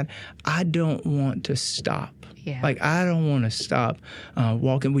like, God, I don't want to stop. Yeah. Like, I don't want to stop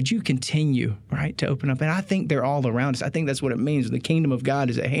walking. Would you continue, right, to open up? And I think they're all around us. I think that's what it means. The kingdom of God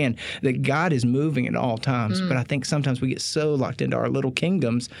is at hand, that God is moving at all times. But I think sometimes we get so locked into our little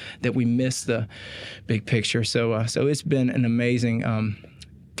kingdoms that we miss the big picture. So it's been an amazing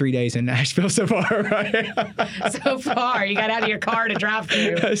 3 days in Nashville so far, right? So far. You got out of your car to drive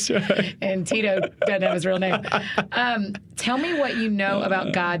through. That's right. And Tito doesn't have his real name. Tell me what you know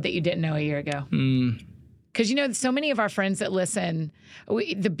about God that you didn't know a year ago. Because, so many of our friends that listen,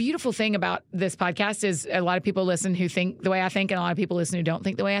 the beautiful thing about this podcast is a lot of people listen who think the way I think, and a lot of people listen who don't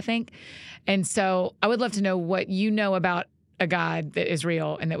think the way I think. And so I would love to know what you know about a God that is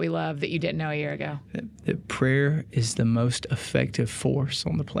real and that we love that you didn't know a year ago. That prayer is the most effective force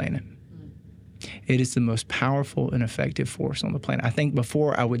on the planet. It is the most powerful and effective force on the planet. I think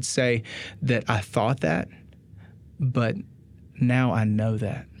before I would say that I thought that, but now I know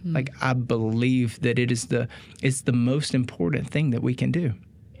that. Like, I believe that it's the most important thing that we can do.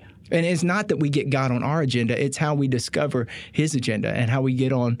 And it's not that we get God on our agenda. It's how we discover his agenda and how we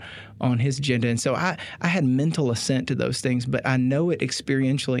get on his agenda. And so I had mental assent to those things, but I know it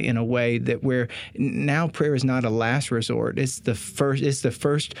experientially in a way that where now prayer is not a last resort. It's the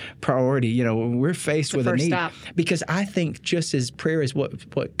first priority. We're faced with a need. Stop. Because I think just as prayer is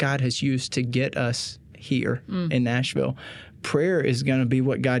what God has used to get us here in Nashville, prayer is going to be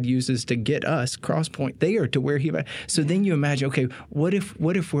what God uses to get us, Crosspoint, there to where he. So then you imagine, okay, what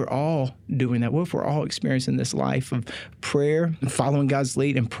if we're all doing that? What if we're all experiencing this life of prayer and following God's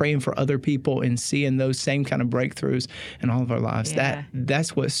lead and praying for other people and seeing those same kind of breakthroughs in all of our lives? Yeah.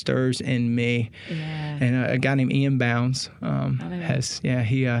 That's what stirs in me. Yeah. And a guy named Ian Bounds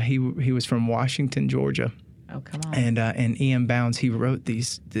he was from Washington, Georgia. Oh, come on. And Ian Bounds, he wrote the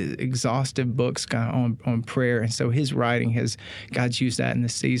exhaustive books on prayer. And so his writing God's used that in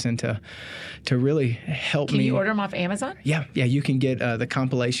this season to really help me. Can you order them off Amazon? Yeah. You can get the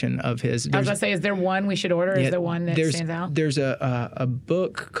compilation of his. I was going to say, is there one we should order? Is there one that stands out? There's a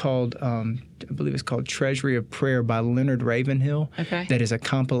book called, I believe it's called Treasury of Prayer by Leonard Ravenhill. Okay. That is a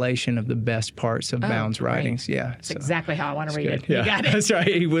compilation of the best parts of Bounds' writings. Yeah. That's exactly how I want to read it. Yeah. You got it. That's right.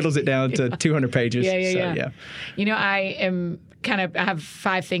 He whittles it down to 200 pages. Yeah. I have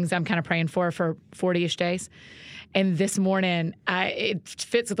 5 things I'm kind of praying for 40-ish days. And this morning, it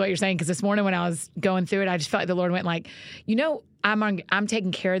fits with what you're saying, because this morning when I was going through it, I just felt like the Lord went like, I'm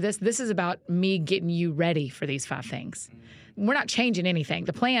taking care of this. This is about me getting you ready for these 5 things. We're not changing anything.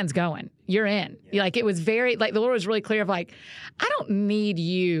 The plan's going. You're in. It was very, the Lord was really clear of I don't need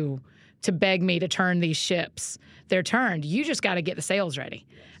you to beg me to turn these ships. They're turned. You just got to get the sails ready.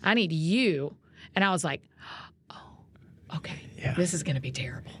 I need you. And I was like, okay, Yeah. this is going to be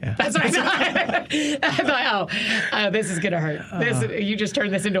terrible. Yeah. That's what I thought. I thought, oh, this is going to hurt. You just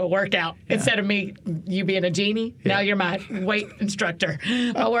turned this into a workout instead of you being a genie. Yeah. Now you're my weight instructor,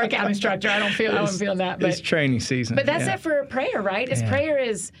 my workout instructor. I wasn't feeling that. But it's training season. But that's it for prayer, right? Prayer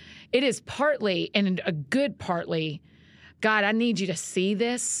is partly, and a good partly, God, I need you to see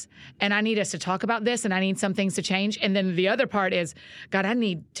this, and I need us to talk about this, and I need some things to change. And then the other part is, God, I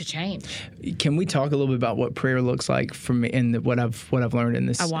need to change. Can we talk a little bit about what prayer looks like for me and what I've learned in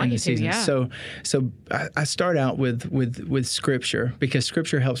this season? Yeah. So I start out with Scripture, because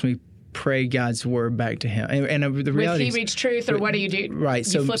Scripture helps me pray God's word back to Him. And the reality He Reads Truth, or what do you do? Right.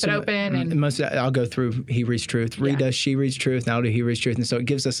 You flip it open, and I'll go through He Reads Truth. Reed does She Reads Truth, and I'll do He Reads Truth. And so it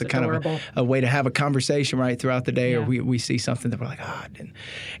gives us a way to have a conversation right throughout the day, or we see something that we're like,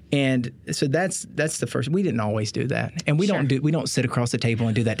 and so that's the first. We didn't always do that, and we don't sit across the table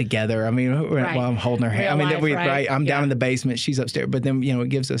and do that together. I mean, while I'm holding her hand. I'm down in the basement, she's upstairs, but then it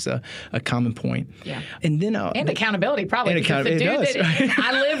gives us a common point. Yeah. And then accountability probably, because the dude that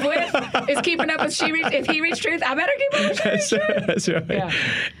I live with is keeping up with if He Reads Truth, I better keep up with She Reads Truth. That's right. Yeah.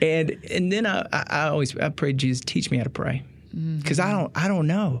 And then I pray, Jesus, teach me how to pray, because I don't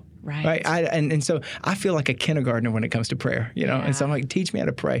know. Right. And so I feel like a kindergartner when it comes to prayer, And so I'm like, teach me how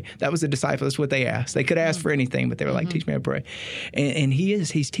to pray. That was the disciples. That's what they asked. They could ask for anything, but they were like, teach me how to pray. And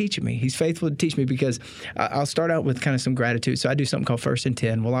He's teaching me. He's faithful to teach me, because I'll start out with kind of some gratitude. So I do something called First and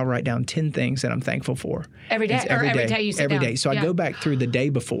 10. Well, I'll write down 10 things that I'm thankful for. Every day? Every day you sit Every down? day. So I go back through the day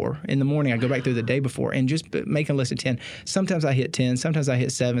before. In the morning, I go back through the day before and just make a list of 10. Sometimes I hit 10. Sometimes I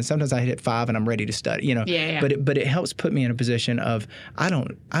hit 7. Sometimes I hit 5, and I'm ready to study, But it helps put me in a position of I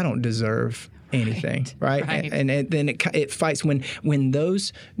don't deserve anything, right? And then it fights when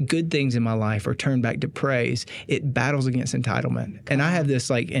those good things in my life are turned back to praise. It battles against entitlement, and I have this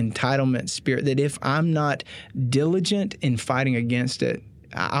entitlement spirit that if I'm not diligent in fighting against it,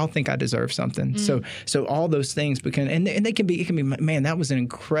 I'll think I deserve something. So all those things become, and it can be, man, that was an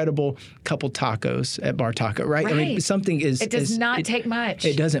incredible couple tacos at Bar Taco, right? I mean, something is. It does not take much.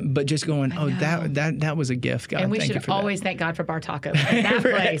 It doesn't, but just going, that was a gift, God. And we should always thank God for Bar Taco. That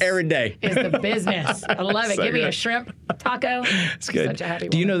place every day is the business. I love it. Give me a shrimp taco. It's good. Such a happy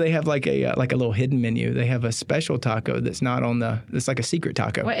Do you know they have like a little hidden menu? They have a special taco that's not on it's like a secret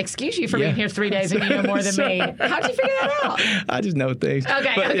taco. Well, excuse you for being here 3 days and you know more than me. How'd you figure that out? I just know things.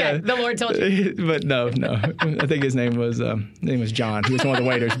 Okay. Yeah. The Lord told you. But no. I think his name was John. He was one of the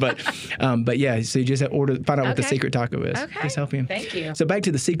waiters. But yeah, so you just find out what the secret taco is. Okay. Just help him. Thank you. So back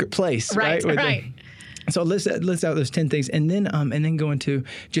to the secret place, right? So list out those 10 things, and then go into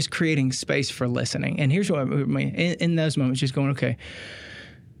just creating space for listening. And here's what I mean in those moments, just going, okay,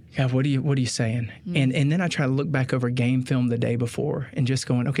 God, what are you saying? And then I try to look back over game film the day before and just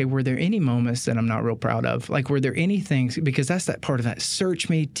going, okay, were there any moments that I'm not real proud of? Like, were there any things, because that's that part of that, search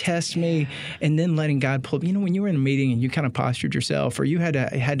me, test me, and then letting God pull. When you were in a meeting and you kind of postured yourself, or you had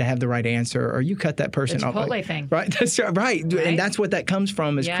to have the right answer, or you cut that person off. The Chipotle thing. Right, that's right. And that's what that comes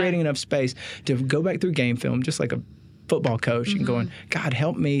from, is creating enough space to go back through game film, just like a football coach, and going, God,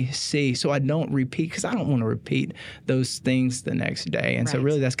 help me see so I don't repeat, because I don't want to repeat those things the next day. And so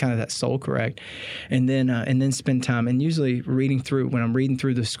really that's kind of that soul correct. And then spend time, and usually when I'm reading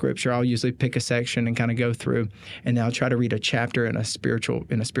through the scripture, I'll usually pick a section and kind of go through, and then I'll try to read a chapter in a spiritual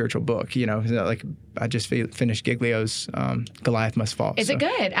book. Like I just finished Giglio's Goliath Must Fall. Is it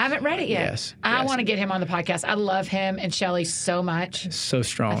good? I haven't read it yet. Yes. I want to get him on the podcast. I love him and Shelley so much. So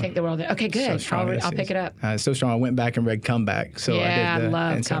strong. I think the world. Okay, good. So strong. I'll pick it up. So strong. I went back and read Comeback. So yeah, I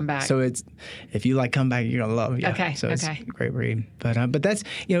love Comeback. So it's, if you like Comeback, you're gonna love it. Yeah. Okay. So it's a great read. But that's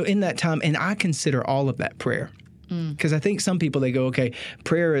in that time, and I consider all of that prayer. Because I think some people, they go, okay,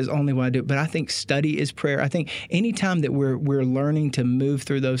 prayer is only what I do. But I think study is prayer. I think any time that we're learning to move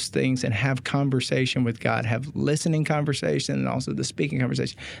through those things and have conversation with God, have listening conversation and also the speaking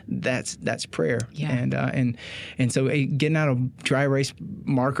conversation, that's prayer. Yeah. And so getting out a dry erase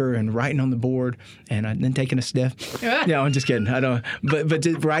marker and writing on the board, and then taking a sniff. No, I'm just kidding. I don't. But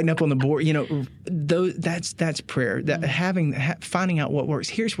just writing up on the board, that's prayer. That finding out what works.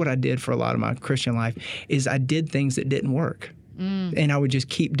 Here's what I did for a lot of my Christian life is I did things that didn't work. And I would just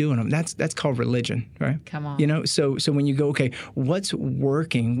keep doing them. That's called religion, right? Come on. So when you go, okay, what's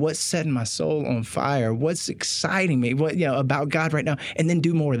working? What's setting my soul on fire? What's exciting me? What about God right now? And then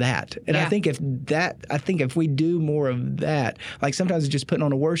do more of that. And I think if we do more of that, like sometimes it's just putting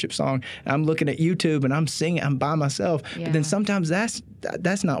on a worship song, and I'm looking at YouTube and I'm singing, I'm by myself. Yeah. But then sometimes that's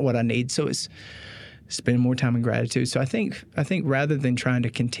not what I need. So it's spending more time in gratitude. So I think rather than trying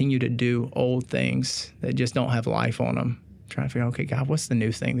to continue to do old things that just don't have life on them, trying to figure out, okay, God, what's the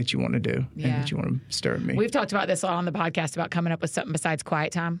new thing that you want to do Yeah. and that you want to stir in me? We've talked about this a lot on the podcast about coming up with something besides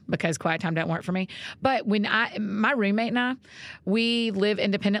quiet time, because quiet time doesn't work for me. But when my roommate and I, we live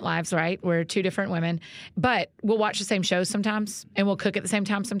independent lives, right? We're two different women, but we'll watch the same shows sometimes, and we'll cook at the same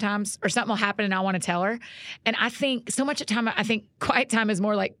time sometimes, or something will happen and I want to tell her. And I think so much of the time, I think quiet time is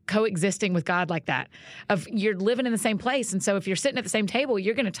more like coexisting with God like that. Of you're living in the same place, and so if you're sitting at the same table,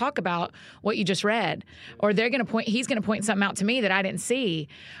 you're going to talk about what you just read, or he's going to point something out to me that I didn't see,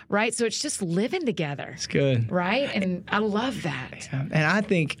 right? So it's just living together. It's good. Right? And I love that. And I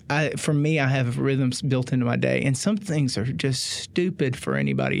think, for me, I have rhythms built into my day, and some things are just stupid for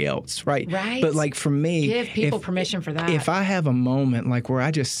anybody else, right? Right. But like for me, Give people permission for that. If I have a moment like where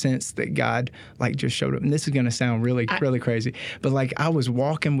I just sense that God like just showed up, and this is going to sound really crazy, but like I was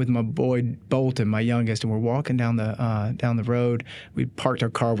walking with my boy Bolton, my youngest, and we're walking down the road. We parked our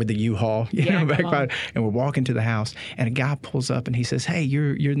car with the U-Haul, back by, and we're walking to the house, and a guy pulls up and he says, "Hey,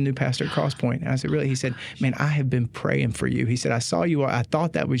 you're the new pastor at Crosspoint." And I said, "Really?" He said, "Man, I have been praying for you." He said, "I saw you. I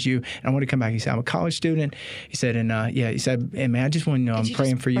thought that was you, and I want to come back." He said, "I'm a college student." He said, "And he said, and man, I just want to know I'm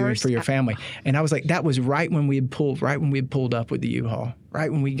praying for you and for your family." And I was like, that was right when we had pulled up with the U-Haul. Right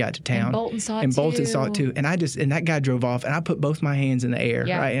when we got to town. And Bolton saw it too. And that guy drove off, and I put both my hands in the air,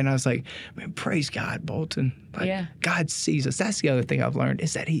 right? And I was like, man, praise God, Bolton. Like, God sees us. That's the other thing I've learned,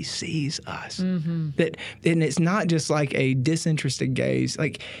 is that he sees us. Mm-hmm. And it's not just like a disinterested gaze.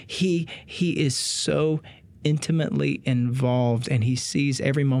 Like he is so intimately involved, and he sees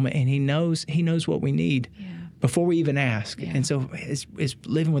every moment, and he knows what we need. Yeah. Before we even ask. Yeah. And so it's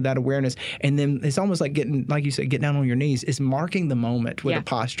living with that awareness. And then it's almost like getting down on your knees. It's marking the moment with a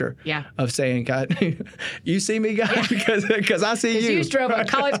posture of saying, God, you see me, God? Because I see you. You drove a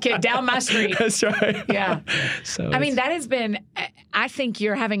college kid down my street. That's right. Yeah. So I mean, that has been, I think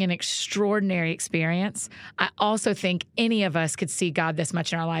you're having an extraordinary experience. I also think any of us could see God this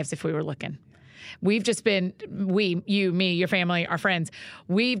much in our lives if we were looking. We've just been, you, me, your family, our friends,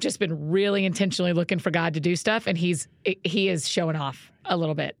 we've just been really intentionally looking for God to do stuff, and he is showing off a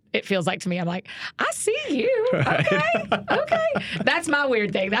little bit. It feels like to me, I'm like, I see you. Right. Okay. That's my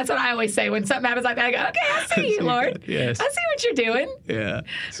weird thing. That's what I always say when something happens like that. I go, okay, I see you, Lord. Yes. I see what you're doing. Yeah.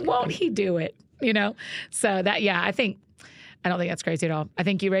 Won't he do it? So that, I don't think that's crazy at all. I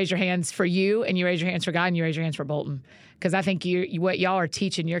think you raise your hands for you, and you raise your hands for God, and you raise your hands for Bolton. Because I think what y'all are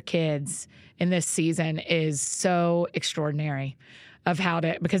teaching your kids in this season is so extraordinary of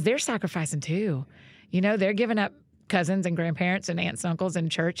because they're sacrificing too. They're giving up cousins and grandparents and aunts and uncles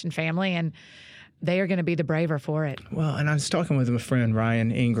and church and family, and they are going to be the braver for it. Well, and I was talking with my friend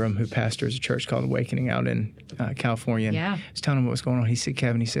Ryan Ingram, who pastors a church called Awakening out in California. And I was telling him what was going on. He said,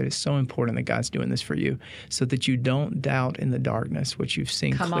 Kevin, it's so important that God's doing this for you so that you don't doubt in the darkness what you've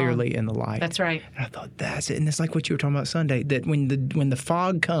seen clearly in the light. That's right. And I thought, that's it. And it's like what you were talking about Sunday, that when the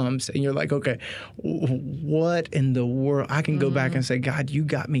fog comes and you're like, okay, what in the world? I can go back and say, God, you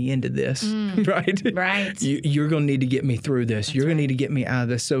got me into this, right? Right. You're going to need to get me through this. You're going to need to get me out of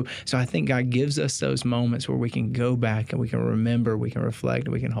this. So I think God gives us those moments where we can go back and we can remember, we can reflect,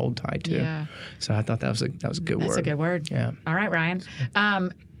 and we can hold tight to. Yeah. So I thought that was a good word. That's a good word. Yeah. All right, Ryan.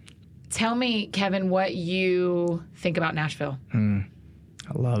 Tell me, Kevin, what you think about Nashville. I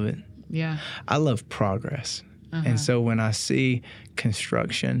love it. Yeah. I love progress. And so when I see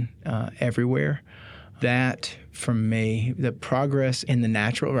construction everywhere, that, for me, the progress in the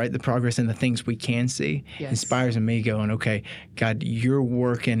natural, right, the progress in the things we can see, inspires me going, okay, God, you're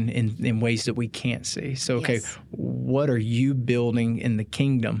working in ways that we can't see. So, okay, what are you building in the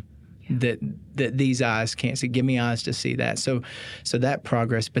kingdom that these eyes can't see? Give me eyes to see that. So that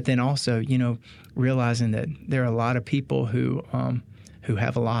progress, but then also, realizing that there are a lot of people who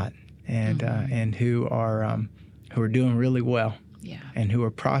have a lot and who are doing really well. Yeah. And who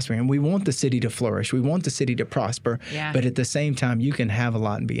are prospering. And we want the city to flourish. We want the city to prosper. Yeah. But at the same time, you can have a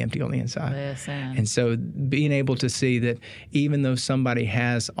lot and be empty on the inside. Listen. And so being able to see that even though somebody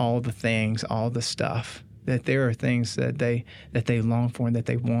has all the things, all the stuff, that there are things that they long for and that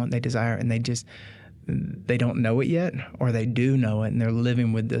they want, they desire, and they don't know it yet, or they do know it, and they're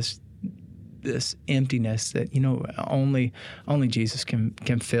living with this emptiness that only Jesus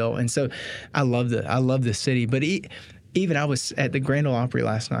can fill. And so I love the city. But even I was at the Grand Ole Opry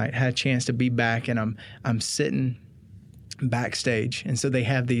last night, had a chance to be back, and I'm sitting backstage. And so they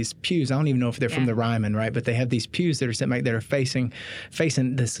have these pews. I don't even know if they're from the Ryman, right? But they have these pews that are sitting back that are facing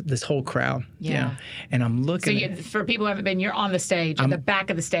this whole crowd. Yeah. And I'm looking. So for people who haven't been, you're on the stage, at the back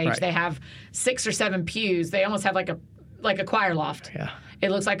of the stage. Right. They have 6 or 7 pews. They almost have like like a choir loft. Yeah. It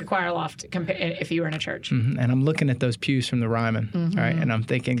looks like a choir loft if you were in a church. Mm-hmm. And I'm looking at those pews from the Ryman, right? And I'm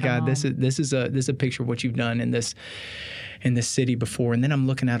thinking, God, this is a picture of what you've done in this city before. And then I'm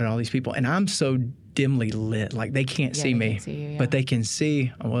looking out at all these people, and I'm so dimly lit, like they can't see me, can't see you, but they can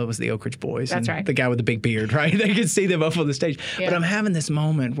see. Well, it was the Oak Ridge Boys. That's and right. The guy with the big beard, right? They can see them up on the stage. Yeah. But I'm having this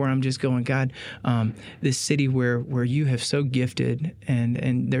moment where I'm just going, God, this city where you have so gifted,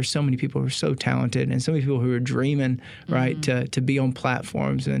 and there's so many people who are so talented, and so many people who are dreaming, right, to be on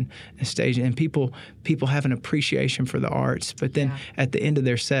platforms and stage, and people have an appreciation for the arts. But then at the end of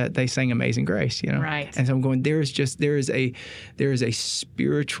their set, they sang Amazing Grace, Right. And so I'm going, there is a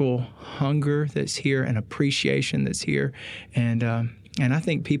spiritual hunger that's here, an appreciation that's here, and I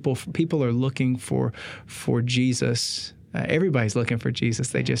think people are looking for Jesus. Everybody's looking for Jesus.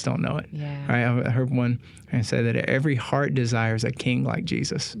 They just don't know it. Yeah. Right? I heard one say that every heart desires a king like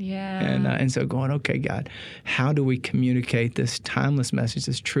Jesus. Yeah. And so going, okay, God, how do we communicate this timeless message,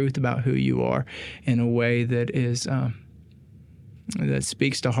 this truth about who you are, in a way that is that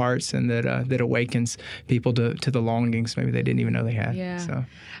speaks to hearts and that awakens people to the longings maybe they didn't even know they had. Yeah. So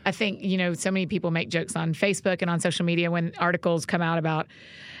I think, so many people make jokes on Facebook and on social media when articles come out about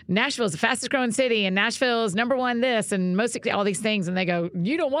Nashville's the fastest growing city and Nashville's #1 this and most all these things, and they go,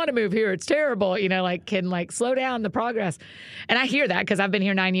 you don't want to move here, it's terrible, can slow down the progress. And I hear that because I've been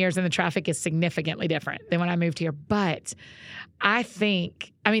here 9 years and the traffic is significantly different than when I moved here. But I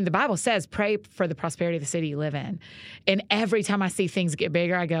think, the Bible says pray for the prosperity of the city you live in. And every time I see things get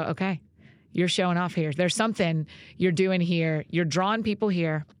bigger, I go, okay, you're showing off here. There's something you're doing here. You're drawing people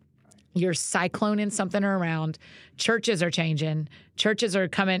here. You're cycloning something around. Churches are changing. Churches are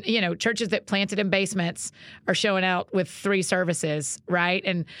coming, churches that planted in basements are showing out with 3 services, right?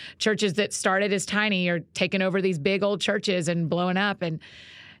 And churches that started as tiny are taking over these big old churches and blowing up. And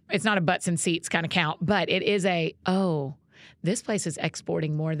it's not a butts and seats kind of count, but it is this place is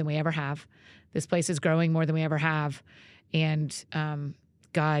exporting more than we ever have. This place is growing more than we ever have. And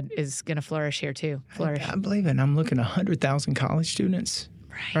God is going to flourish here too. I believe it. I'm looking at 100,000 college students.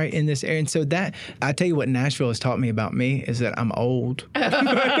 Right, in this area. And so that, I tell you what Nashville has taught me about me is that I'm old.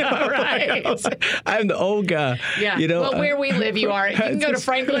 Right. I'm the old guy. Yeah. Well, where we live, you are. You can go to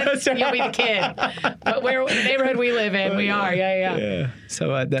Franklin, you'll be the kid. But where the neighborhood we live in, we are. Yeah.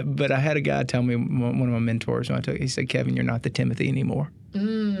 So but I had a guy tell me, one of my mentors, he said, Kevin, you're not the Timothy anymore.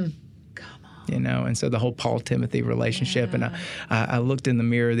 And so the whole Paul-Timothy relationship. And I looked in the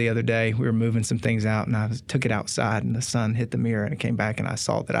mirror the other day. We were moving some things out, and I took it outside, and the sun hit the mirror, and it came back, and I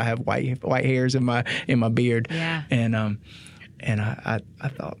saw that I have white hairs in my beard. Yeah. And I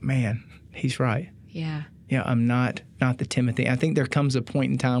thought, man, he's right. Yeah. Yeah, I'm not the Timothy. I think there comes a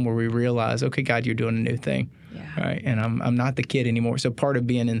point in time where we realize, okay, God, you're doing a new thing. Yeah. Right. And I'm not the kid anymore. So part of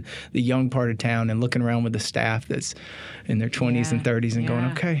being in the young part of town and looking around with the staff that's in their 20s and 30s and going,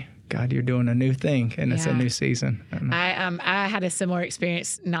 okay, God, you're doing a new thing, and it's a new season. I had a similar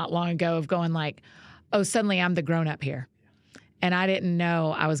experience not long ago of going suddenly I'm the grown-up here. And I didn't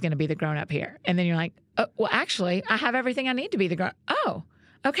know I was going to be the grown-up here. And then you're like, well, actually, I have everything I need to be the grown-up. Oh,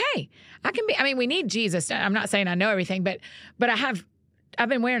 okay. I can be, we need Jesus. I'm not saying I know everything, but I've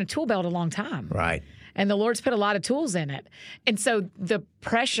been wearing a tool belt a long time. Right. And the Lord's put a lot of tools in it. And so the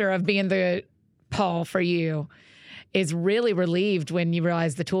pressure of being the Paul for you is really relieved when you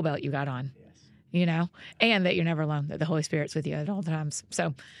realize the tool belt you got on, and that you're never alone, that the Holy Spirit's with you at all times.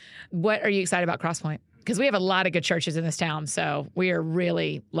 So what are you excited about Crosspoint? Because we have a lot of good churches in this town, so we are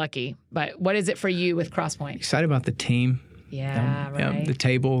really lucky. But what is it for you with Crosspoint? Excited about the team. Yeah, right. The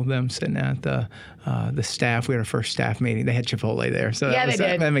table, them sitting at the staff. We had our first staff meeting. They had Chipotle there, so they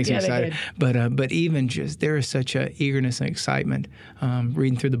did. That makes me excited. But even just there is such a eagerness and excitement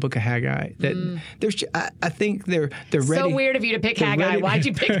reading through the Book of Haggai that there's. I think they're ready. So weird of you to pick Haggai. Why'd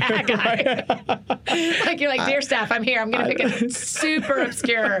you pick Haggai? You're like, dear staff, I'm here. I'm going to pick a super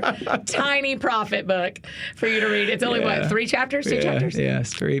obscure, tiny prophet book for you to read. It's only 3 chapters, 2 chapters. Yeah,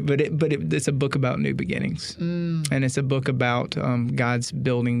 it's 3. But it's a book about new beginnings, and it's a book about God's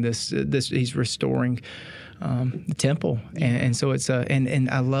building this. He's restoring the temple, and so it's and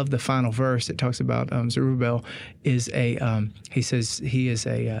I love the final verse. It talks about Zerubbabel is he says he is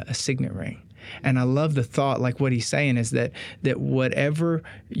a signet ring. And I love the thought, what he's saying is that whatever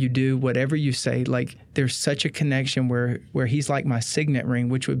you do, whatever you say, there's such a connection where he's like my signet ring,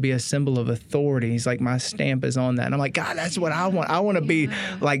 which would be a symbol of authority. He's like, my stamp is on that. And I'm like, God, that's what I want. I want to be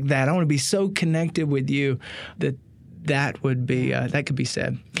like that. I want to be so connected with you that would be that could be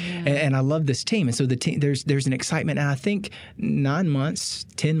said. And I love this team. And so the team, there's an excitement. And I think 9 months,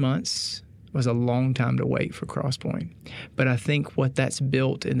 10 months, was a long time to wait for Crosspoint. But I think what that's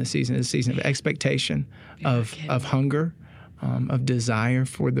built in the season is a season of expectation, of hunger, of desire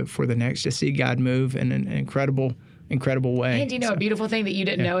for the next, to see God move in an incredible way. And a beautiful thing that you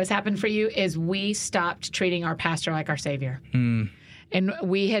didn't know has happened for you is we stopped treating our pastor like our Savior. And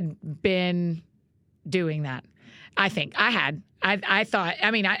we had been doing that. I think I had. I thought,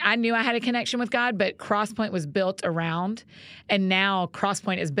 I knew I had a connection with God, but Crosspoint was built around, and now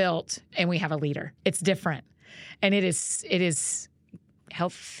Crosspoint is built and we have a leader. It's different. And it is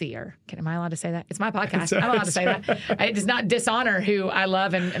healthier. Am I allowed to say that? It's my podcast. I'm allowed to say that. It does not dishonor who I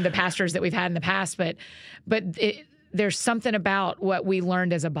love and the pastors that we've had in the past, but there's something about what we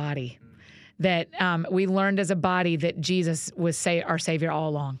learned as a body, that we learned as a body that Jesus was our Savior all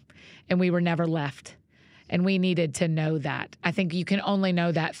along, and we were never left. And we needed to know that. I think you can only know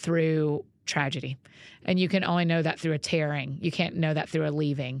that through tragedy. And you can only know that through a tearing. You can't know that through a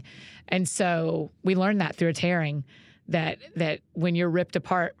leaving. And so we learned that through a tearing, that when you're ripped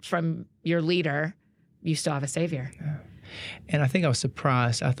apart from your leader, you still have a Savior. Yeah. And I think I was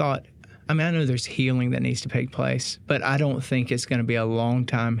surprised. I know there's healing that needs to take place, but I don't think it's going to be a long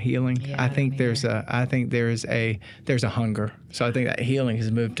time healing. Yeah, I think there's a hunger. So I think that healing has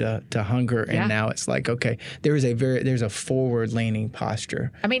moved to hunger, and now it's like, okay, there's a forward leaning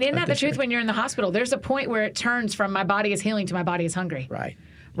posture. Isn't that the truth? When you're in the hospital, there's a point where it turns from my body is healing to my body is hungry.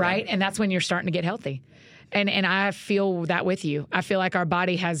 Right? And that's when you're starting to get healthy. And I feel that with you. I feel like our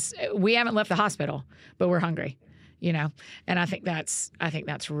body we haven't left the hospital, but we're hungry. And I think that's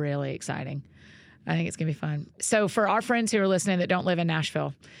really exciting. I think it's going to be fun. So for our friends who are listening that don't live in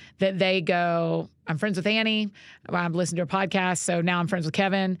Nashville, that they go, I'm friends with Annie, I've listened to her podcast, so now I'm friends with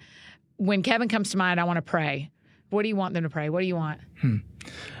Kevin. When Kevin comes to mind, I want to pray. What do you want them to pray? What do you want?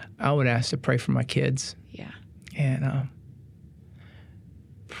 I would ask to pray for my kids. Yeah. And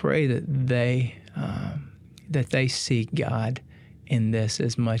pray that they see God in this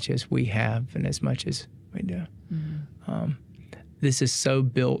as much as we have and as much as we do. This has so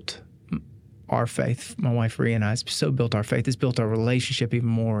built our faith. My wife Rhea and I, it's so built our faith. It's built our relationship even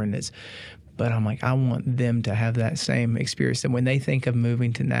more. But I'm like, I want them to have that same experience. And when they think of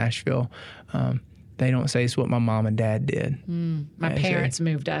moving to Nashville, they don't say it's what my mom and dad did. My parents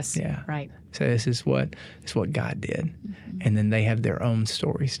moved us. Yeah. Right. So this is what God did. And then they have their own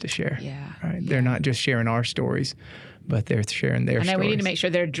stories to share. Yeah. Right. Yeah. They're not just sharing our stories, but they're sharing their stories. We need to make sure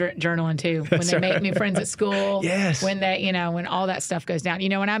they're journaling too. When they make new friends at school. Yes. When when all that stuff goes down.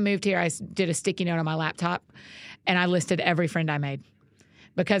 When I moved here, I did a sticky note on my laptop, and I listed every friend I made,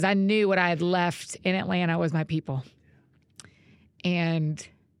 because I knew what I had left in Atlanta was my people. And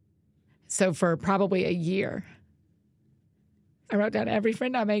so for probably a year, I wrote down every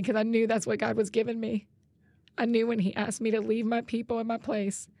friend I made, because I knew that's what God was giving me. I knew when he asked me to leave my people and my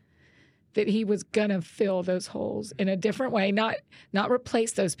place, that he was going to fill those holes in a different way, not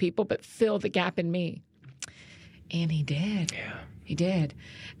replace those people, but fill the gap in me. And he did. Yeah. He did.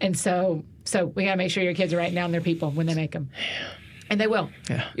 And so we got to make sure your kids are writing down their people when they make them. Yeah. And they will.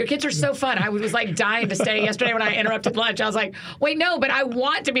 Yeah. Your kids are so fun. I was like dying to stay yesterday when I interrupted lunch. I was like, wait, no, but I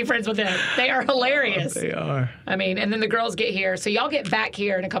want to be friends with them. They are hilarious. They are. And then the girls get here. So y'all get back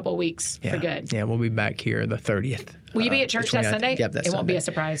here in a couple of weeks for good. Yeah, we'll be back here the 30th. Will you be at church that Sunday? Yep, that's It won't Sunday. be a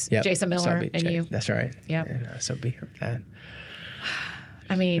surprise. Yep. Jason Miller and you. That's right. Yep. And, so be here for that.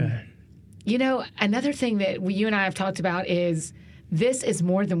 Another thing that you and I have talked about is this is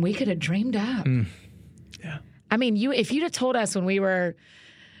more than we could have dreamed up. Yeah. If you'd have told us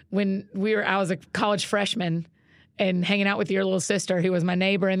when I was a college freshman and hanging out with your little sister, who was my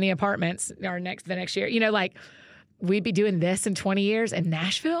neighbor in the apartments, the next year, we'd be doing this in 20 years in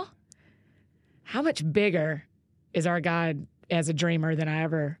Nashville. How much bigger is our God as a dreamer than I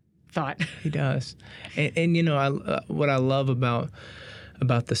ever thought? He does. And what I love about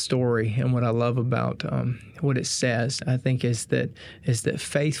the story, and what I love about what it says, I think, is that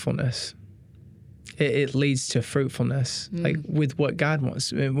faithfulness, it leads to fruitfulness, like with what God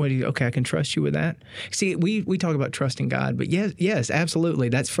wants. Okay, I can trust you with that. See, we talk about trusting God, but yes, absolutely,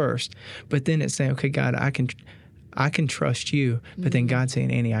 that's first. But then it's saying, okay, God, I can trust you. But then God's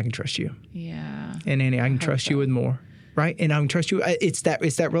saying, Annie, I can trust you. Yeah. And Annie, I can trust you with more. Right? And I can trust you. It's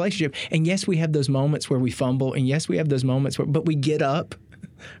that relationship. And yes, we have those moments where we fumble. And yes, we have those moments but we get up.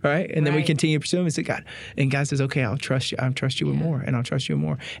 right? And then we Right. continue to pursue him and say, God, and God says, okay, I'll trust you. I'll trust you with more, and I'll trust you with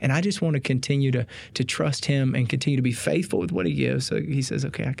more. And I just want to continue to trust him and continue to be faithful with what he gives. So he says,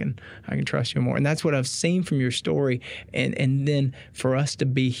 okay, I can trust you more. And that's what I've seen from your story. And then for us to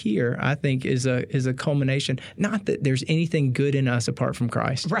be here, I think is a culmination. Not that there's anything good in us apart from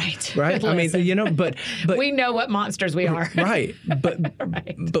Christ. Right. Right. I mean, but we know what monsters we are. Right. But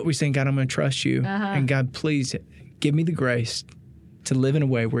Right. but we're saying, God, I'm going to trust you. And God, please give me the grace to live in a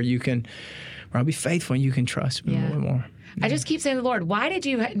way where I'll be faithful and you can trust me more and more. I just keep saying to the Lord, why did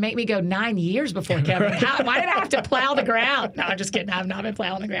you make me go 9 years before Kevin? Why did I have to plow the ground? No, I'm just kidding. I've not been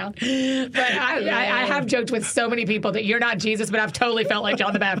plowing the ground. But I have joked with so many people that you're not Jesus, but I've totally felt like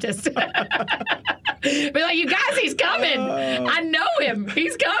John the Baptist. Be like, you guys, he's coming. I know him.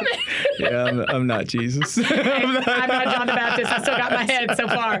 He's coming. Yeah, I'm not Jesus. I'm not John the Baptist. I still got my head so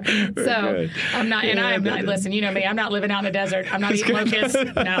far. So good. I'm not, and I am not, listen, you know me, I'm not living out in the desert. I'm not eating locusts.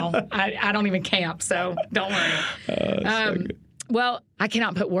 No, I don't even camp, so don't worry. Well, I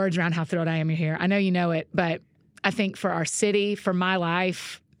cannot put words around how thrilled I am you're here. I know you know it, but I think for our city, for my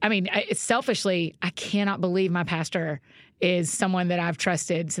life, I mean, selfishly, I cannot believe my pastor is someone that I've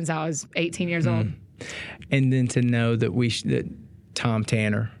trusted since I was 18 years old. And then to know that that Tom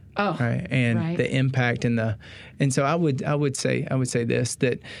Tanner, right, and the impact and so I would say this,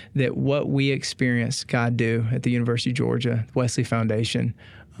 that what we experienced God do at the University of Georgia Wesley Foundation,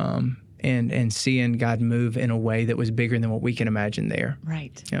 and seeing God move in a way that was bigger than what we can imagine there.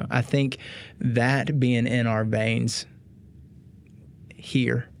 Right. You know, I think that being in our veins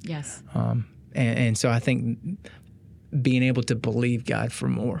here. Yes. And so I think being able to believe God for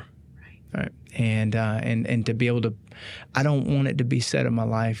more. Right. And to be able to, I don't want it to be said of my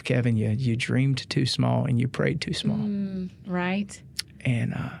life, Kevin, you dreamed too small and you prayed too small. Right.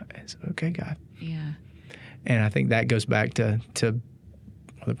 And it's okay, God. Yeah. And I think that goes back to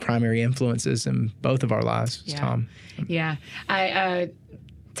the primary influences in both of our lives, Tom. Yeah.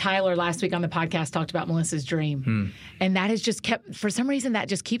 Tyler last week on the podcast talked about Melissa's dream. And that has just for some reason, that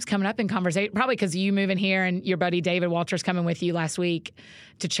just keeps coming up in conversation, probably because you moving here and your buddy David Walters coming with you last week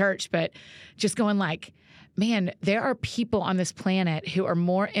to church, but just going like, man, there are people on this planet who are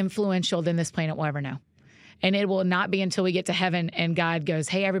more influential than this planet will ever know. And it will not be until we get to heaven and God goes,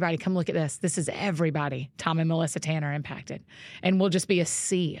 hey, everybody, come look at this. This is everybody. Tom and Melissa Tanner impacted. And we'll just be a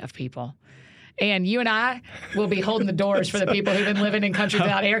sea of people. And you and I will be holding the doors for the people who've been living in countries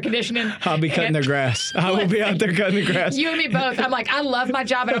without air conditioning. I'll be cutting their grass. I will be out there cutting the grass. You and me both. I'm like, I love my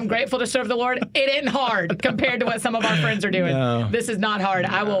job and I'm grateful to serve the Lord. It isn't hard compared to what some of our friends are doing. No. This is not hard.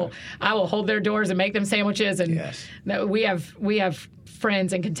 I will hold their doors and make them sandwiches. And we have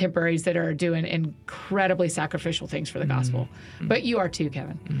friends and contemporaries that are doing incredibly sacrificial things for the gospel. But you are too,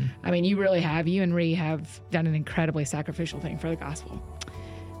 Kevin. I mean, you really have. You and Ree have done an incredibly sacrificial thing for the gospel.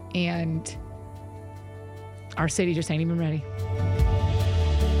 And our city just ain't even ready.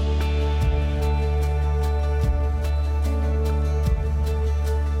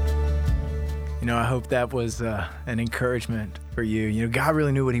 You know, I hope that was an encouragement for you. You know, God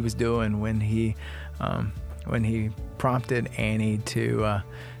really knew what he was doing when he prompted Annie to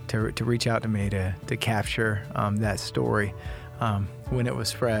reach out to me to capture that story when it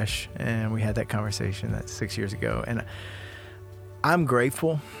was fresh, and we had that conversation that's 6 years ago. And I'm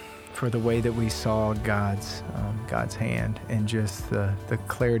grateful for the way that we saw God's hand and just the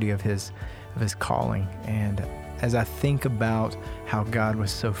clarity of his calling. And as I think about how God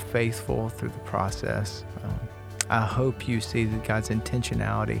was so faithful through the process, I hope you see that God's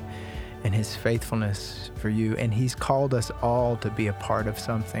intentionality and his faithfulness for you. And he's called us all to be a part of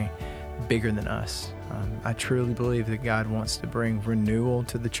something bigger than us. I truly believe that God wants to bring renewal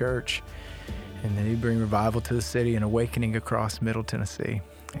to the church, and that he'd bring revival to the city and awakening across Middle Tennessee.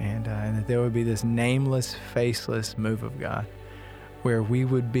 And that there would be this nameless, faceless move of God where we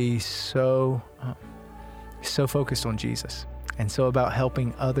would be so focused on Jesus and so about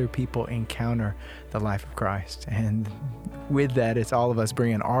helping other people encounter the life of Christ. And with that, it's all of us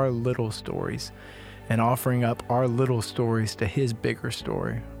bringing our little stories and offering up our little stories to his bigger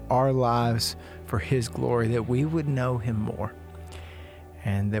story, our lives for his glory, that we would know him more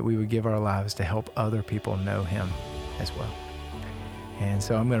and that we would give our lives to help other people know him as well. And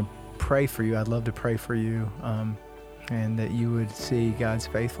so I'm going to pray for you. I'd love to pray for you, and that you would see God's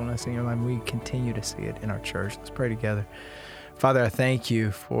faithfulness in your life. We continue to see it in our church. Let's pray together. Father, I thank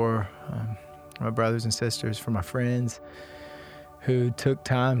you for my brothers and sisters, for my friends who took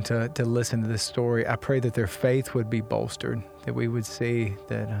time to listen to this story. I pray that their faith would be bolstered, that we would see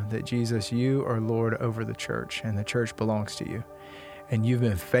that Jesus, you are Lord over the church, and the church belongs to you. And you've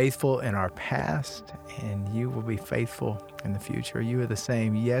been faithful in our past, and you will be faithful in the future. You are the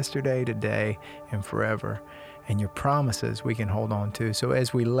same yesterday, today, and forever. And your promises we can hold on to. So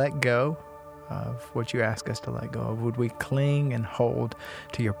as we let go of what you ask us to let go of, would we cling and hold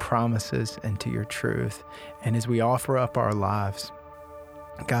to your promises and to your truth? And as we offer up our lives,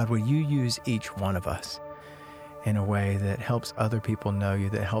 God, will you use each one of us in a way that helps other people know you,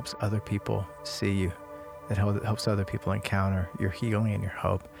 that helps other people see you, that helps other people encounter your healing and your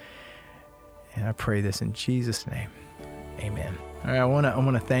hope. And I pray this in Jesus' name. Amen. All right, I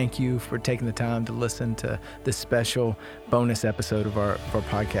want to thank you for taking the time to listen to this special bonus episode of our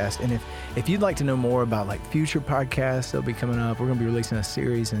podcast. And if you'd like to know more about like future podcasts that'll be coming up, we're going to be releasing a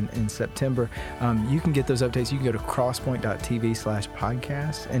series in September. You can get those updates. You can go to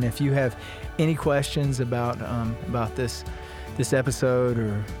crosspoint.tv/podcast. And if you have any questions about this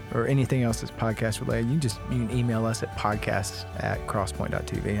episode or anything else that's podcast related, you can email us at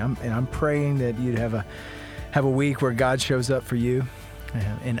podcast@crosspoint.tv. I'm praying that you'd have a week where God shows up for you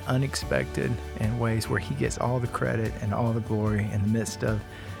in unexpected and ways where he gets all the credit and all the glory in the midst of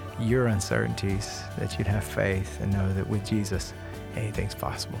your uncertainties, that you'd have faith and know that with Jesus, anything's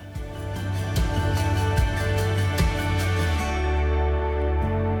possible.